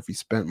camp or if he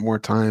spent more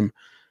time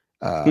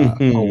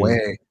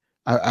away.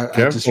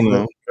 Careful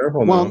now.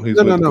 He's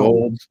no.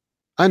 gold.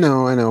 I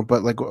know,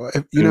 but like,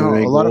 you know,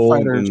 a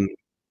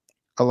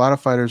lot of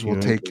fighters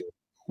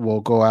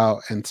will go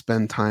out and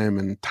spend time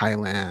in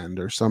Thailand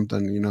or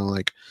something. You know,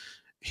 like,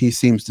 he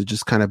seems to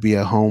just kind of be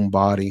a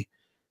homebody.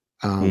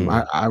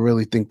 I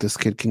really think this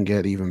kid can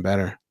get even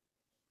better.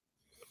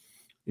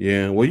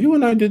 Yeah, well, you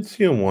and I did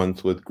see him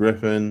once with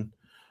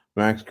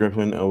Max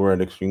Griffin over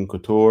at Extreme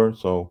Couture,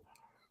 so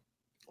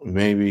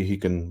maybe he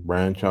can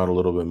branch out a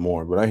little bit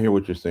more. But I hear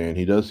what you're saying.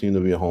 He does seem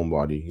to be a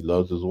homebody. He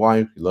loves his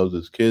wife, he loves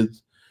his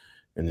kids,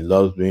 and he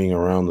loves being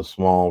around the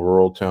small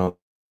rural town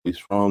he's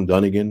from,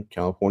 Dunnigan,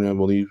 California, I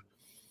believe.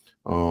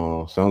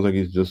 Sounds like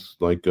he's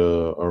just like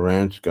a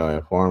ranch guy,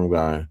 a farm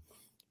guy.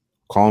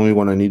 Call me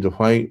when I need to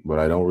fight, but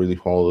I don't really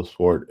follow the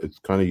sport. It's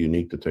kind of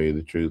unique, to tell you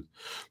the truth.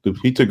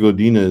 Lupita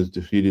Godinez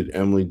defeated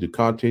Emily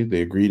Ducati.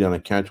 They agreed on a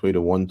catchweight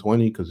of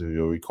 120 because, if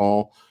you'll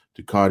recall,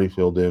 Ducati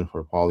filled in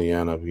for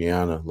Pollyanna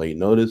Viana late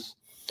notice.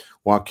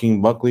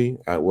 Joaquin Buckley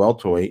at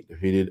welterweight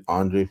defeated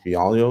Andre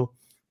Fialho,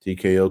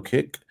 TKO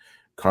kick.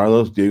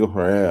 Carlos Diego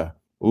Ferreira,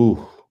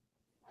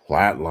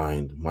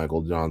 flatlined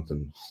Michael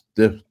Johnson.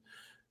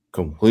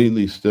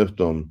 Completely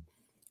stiffed him.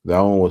 That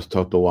one was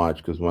tough to watch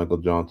because Michael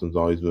Johnson's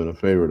always been a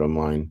favorite of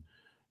mine.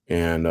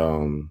 And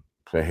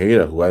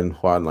Ferreira, who hadn't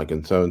fought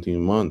in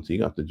 17 months, he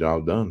got the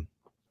job done.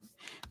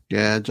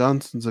 Yeah,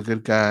 Johnson's a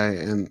good guy.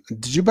 And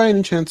did you by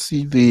any chance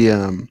see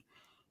the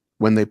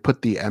when they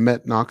put the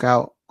Emmett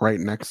knockout right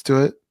next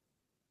to it?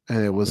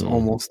 And it was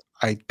almost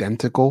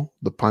identical.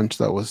 The punch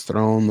that was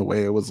thrown, the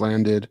way it was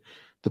landed,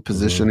 the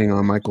positioning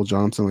on Michael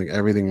Johnson, like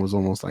everything was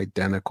almost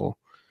identical.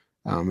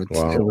 It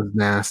was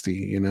nasty,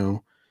 you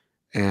know.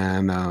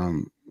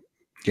 And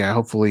yeah,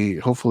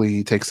 hopefully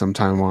he takes some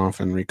time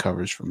off and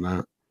recovers from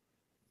that.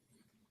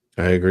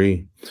 I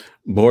agree.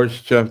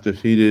 Borshchev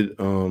defeated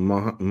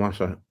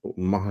Mahashati.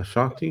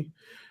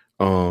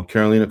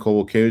 Karolina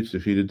Kowalkiewicz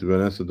defeated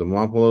Vanessa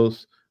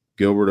Demopoulos.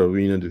 Gilbert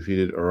Arena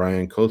defeated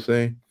Orion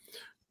Kose.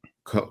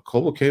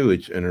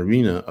 Kowalkiewicz and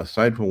Arena,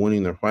 aside from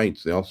winning their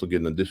fights, they also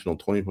get an additional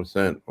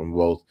 20% from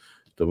both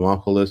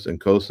Demopoulos and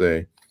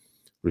Kose,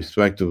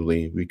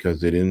 respectively, because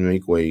they didn't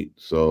make weight.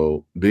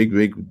 So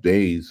big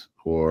days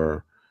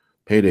for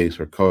paydays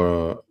for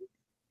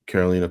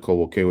Karolina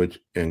Kowalkiewicz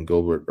and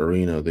Gilbert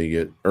Arena. They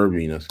get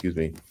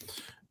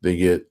They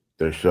get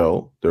their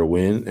show, their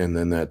win, and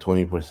then that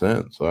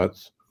 20%. So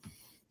that's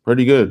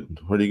pretty good.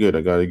 Pretty good.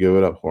 I got to give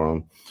it up for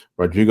them.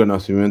 Rodrigo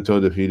Nascimento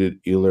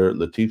defeated Ilir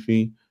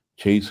Latifi.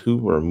 Chase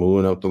Hooper,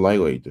 moving up the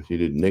lightweight,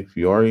 defeated Nick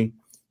Fiore.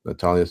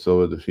 Natalia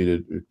Silva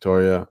defeated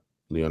Victoria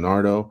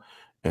Leonardo.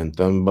 And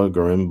Themba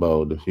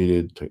Garimbo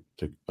defeated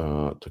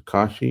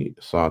Takashi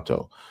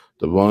Sato.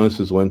 The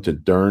bonuses went to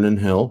Dern and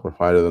Hill for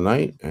Fight of the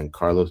Night, and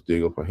Carlos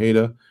Diego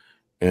Fajeda,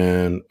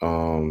 and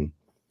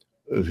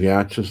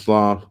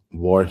Vyacheslav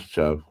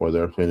Borshchev for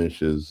their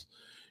finishes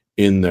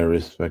in their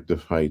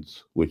respective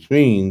fights, which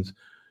means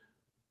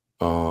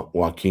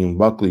Joaquin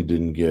Buckley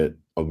didn't get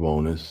a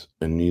bonus,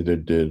 and neither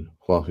did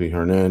Fluffy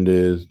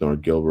Hernandez nor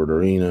Gilbert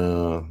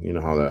Arena. You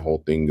know how that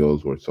whole thing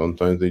goes, where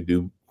sometimes they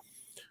do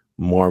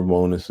more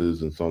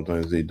bonuses and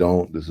sometimes they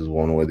don't. This is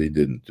one where they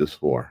didn't, just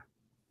 4.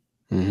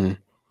 Mm-hmm.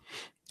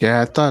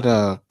 Yeah, I thought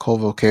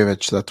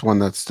Kowalkiewicz, that's one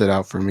that stood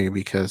out for me,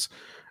 because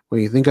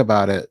when you think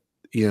about it,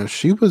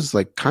 she was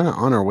like kind of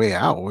on her way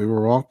out. We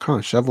were all kind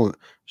of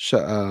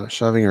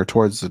shoving her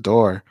towards the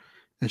door,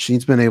 and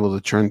she's been able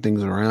to turn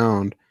things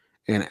around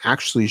and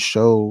actually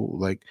show,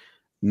 like,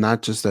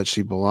 not just that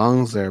she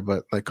belongs there,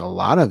 but like a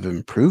lot of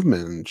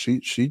improvement. And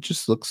she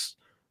just looks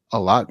a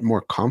lot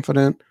more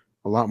confident,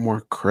 a lot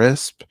more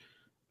crisp.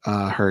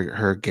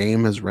 Her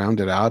game has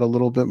rounded out a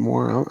little bit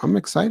more. I'm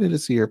excited to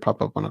see her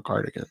pop up on a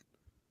card again.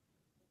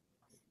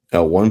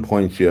 At one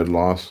point, she had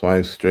lost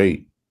 5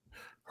 straight.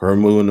 Her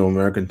moving to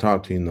American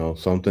top team, though,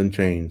 something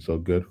changed. So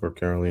good for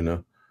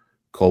Karolina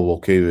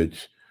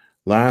Kowalkiewicz.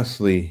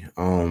 Lastly,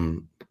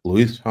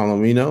 Luis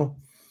Palomino,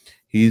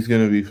 he's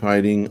going to be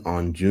fighting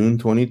on June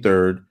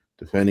 23rd,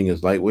 defending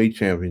his lightweight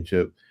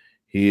championship.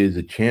 He is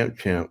a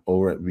champ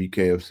over at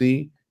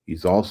BKFC.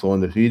 He's also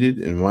undefeated.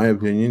 In my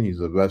opinion, he's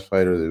the best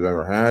fighter they've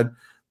ever had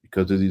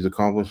because of these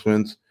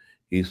accomplishments.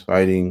 He's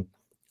fighting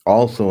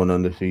also an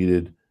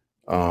undefeated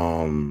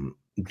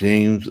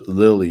James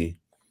Lilly,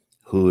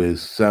 who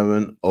is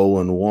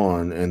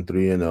 7-0-1 and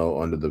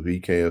 3-0 under the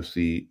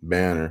BKFC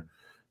banner.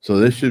 So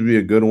this should be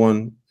a good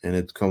one, and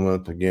it's coming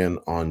up again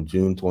on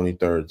June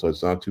 23rd, so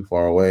it's not too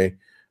far away,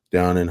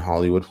 down in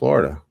Hollywood,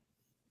 Florida.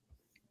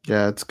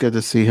 Yeah, it's good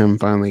to see him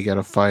finally get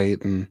a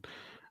fight, and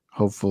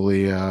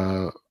hopefully,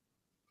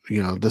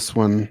 this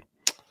one,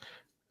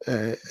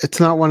 it's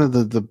not one of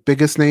the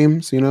biggest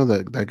names,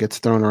 that gets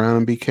thrown around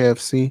in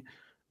BKFC.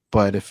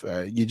 But if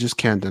you just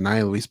can't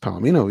deny Luis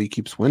Palomino, he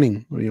keeps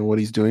winning. What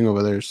he's doing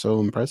over there is so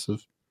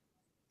impressive.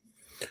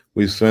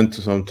 We spent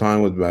some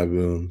time with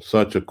Baboon.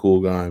 Such a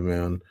cool guy,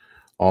 man.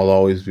 I'll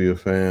always be a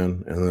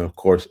fan. And then, of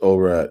course,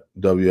 over at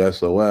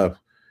WSOF,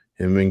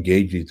 him and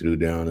Gagey threw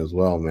down as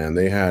well, man.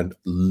 They had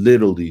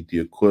literally the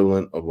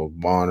equivalent of a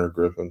Bonner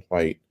Griffin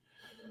fight.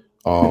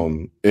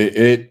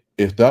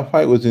 If that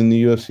fight was in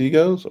the UFC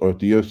goes, or if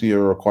the UFC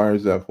ever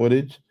requires that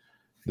footage,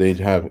 they'd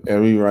have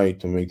every right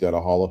to make that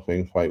a Hall of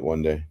Fame fight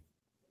one day.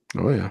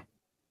 Oh, yeah.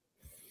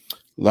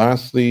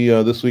 Lastly,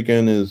 this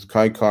weekend is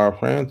Kai Kara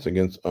France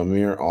against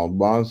Amir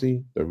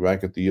Albazi. They're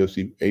back at the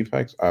UFC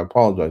Apex. I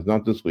apologize,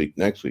 not this week,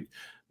 next week.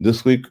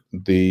 This week,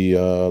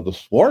 the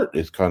sport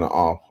is kind of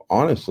off,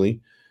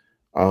 honestly.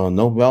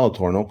 No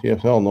Bellator, no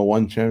PFL, no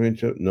One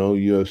Championship, no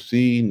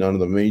UFC, none of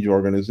the major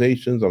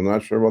organizations. I'm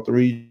not sure about the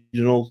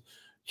regionals.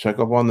 Check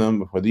up on them.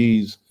 But for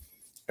these,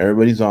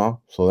 everybody's off,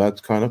 so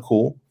that's kind of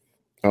cool.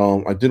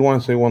 I did want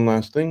to say one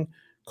last thing.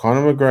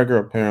 Conor McGregor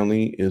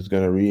apparently is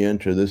going to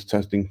re-enter this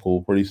testing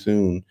pool pretty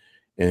soon.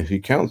 And if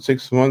you count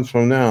 6 months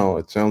from now,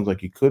 it sounds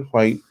like he could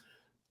fight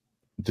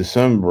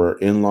December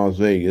in Las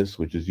Vegas,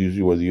 which is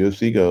usually where the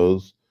UFC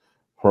goes,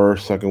 for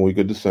second week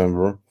of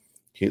December.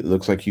 It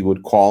looks like he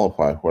would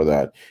qualify for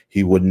that.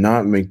 He would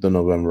not make the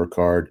November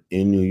card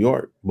in New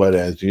York. But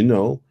as you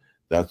know,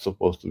 that's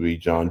supposed to be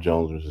John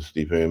Jones versus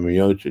Stipe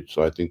Miocic.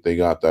 So I think they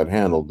got that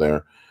handled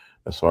there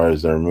as far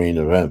as their main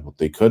event. But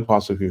they could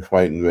possibly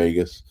fight in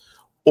Vegas.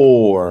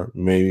 Or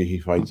maybe he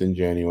fights in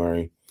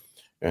January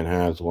and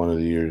has the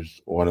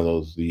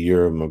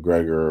year of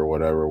McGregor or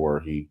whatever, where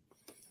he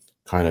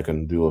kind of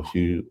can do a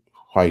few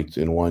fights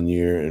in 1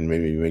 year and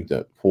maybe make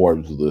that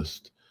Forbes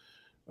list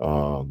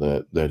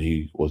that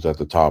he was at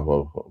the top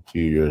of a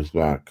few years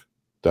back.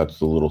 That's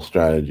the little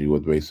strategy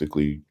with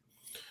basically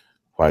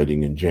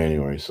fighting in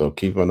January. So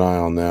keep an eye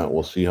on that.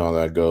 We'll see how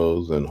that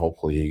goes, and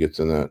hopefully he gets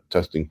in that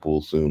testing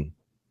pool soon.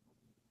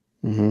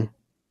 Mm-hmm.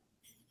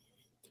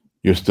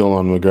 You're still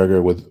on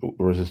McGregor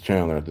versus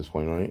Chandler at this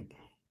point, right?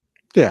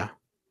 Yeah,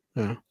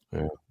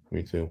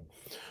 me too.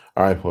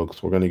 All right,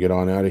 folks, we're going to get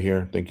on out of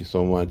here. Thank you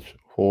so much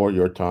for for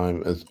your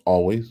time as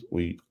always.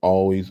 We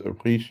always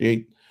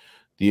appreciate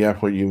the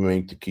effort you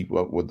make to keep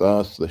up with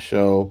us, the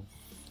show,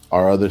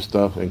 our other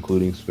stuff,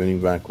 including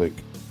Spinning Backlick,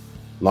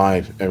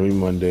 live every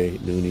Monday,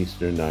 noon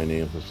Eastern, 9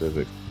 a.m.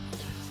 Pacific.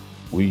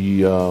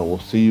 We will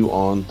see you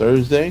on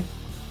Thursday.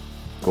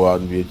 Go out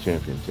and be a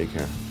champion. Take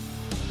care.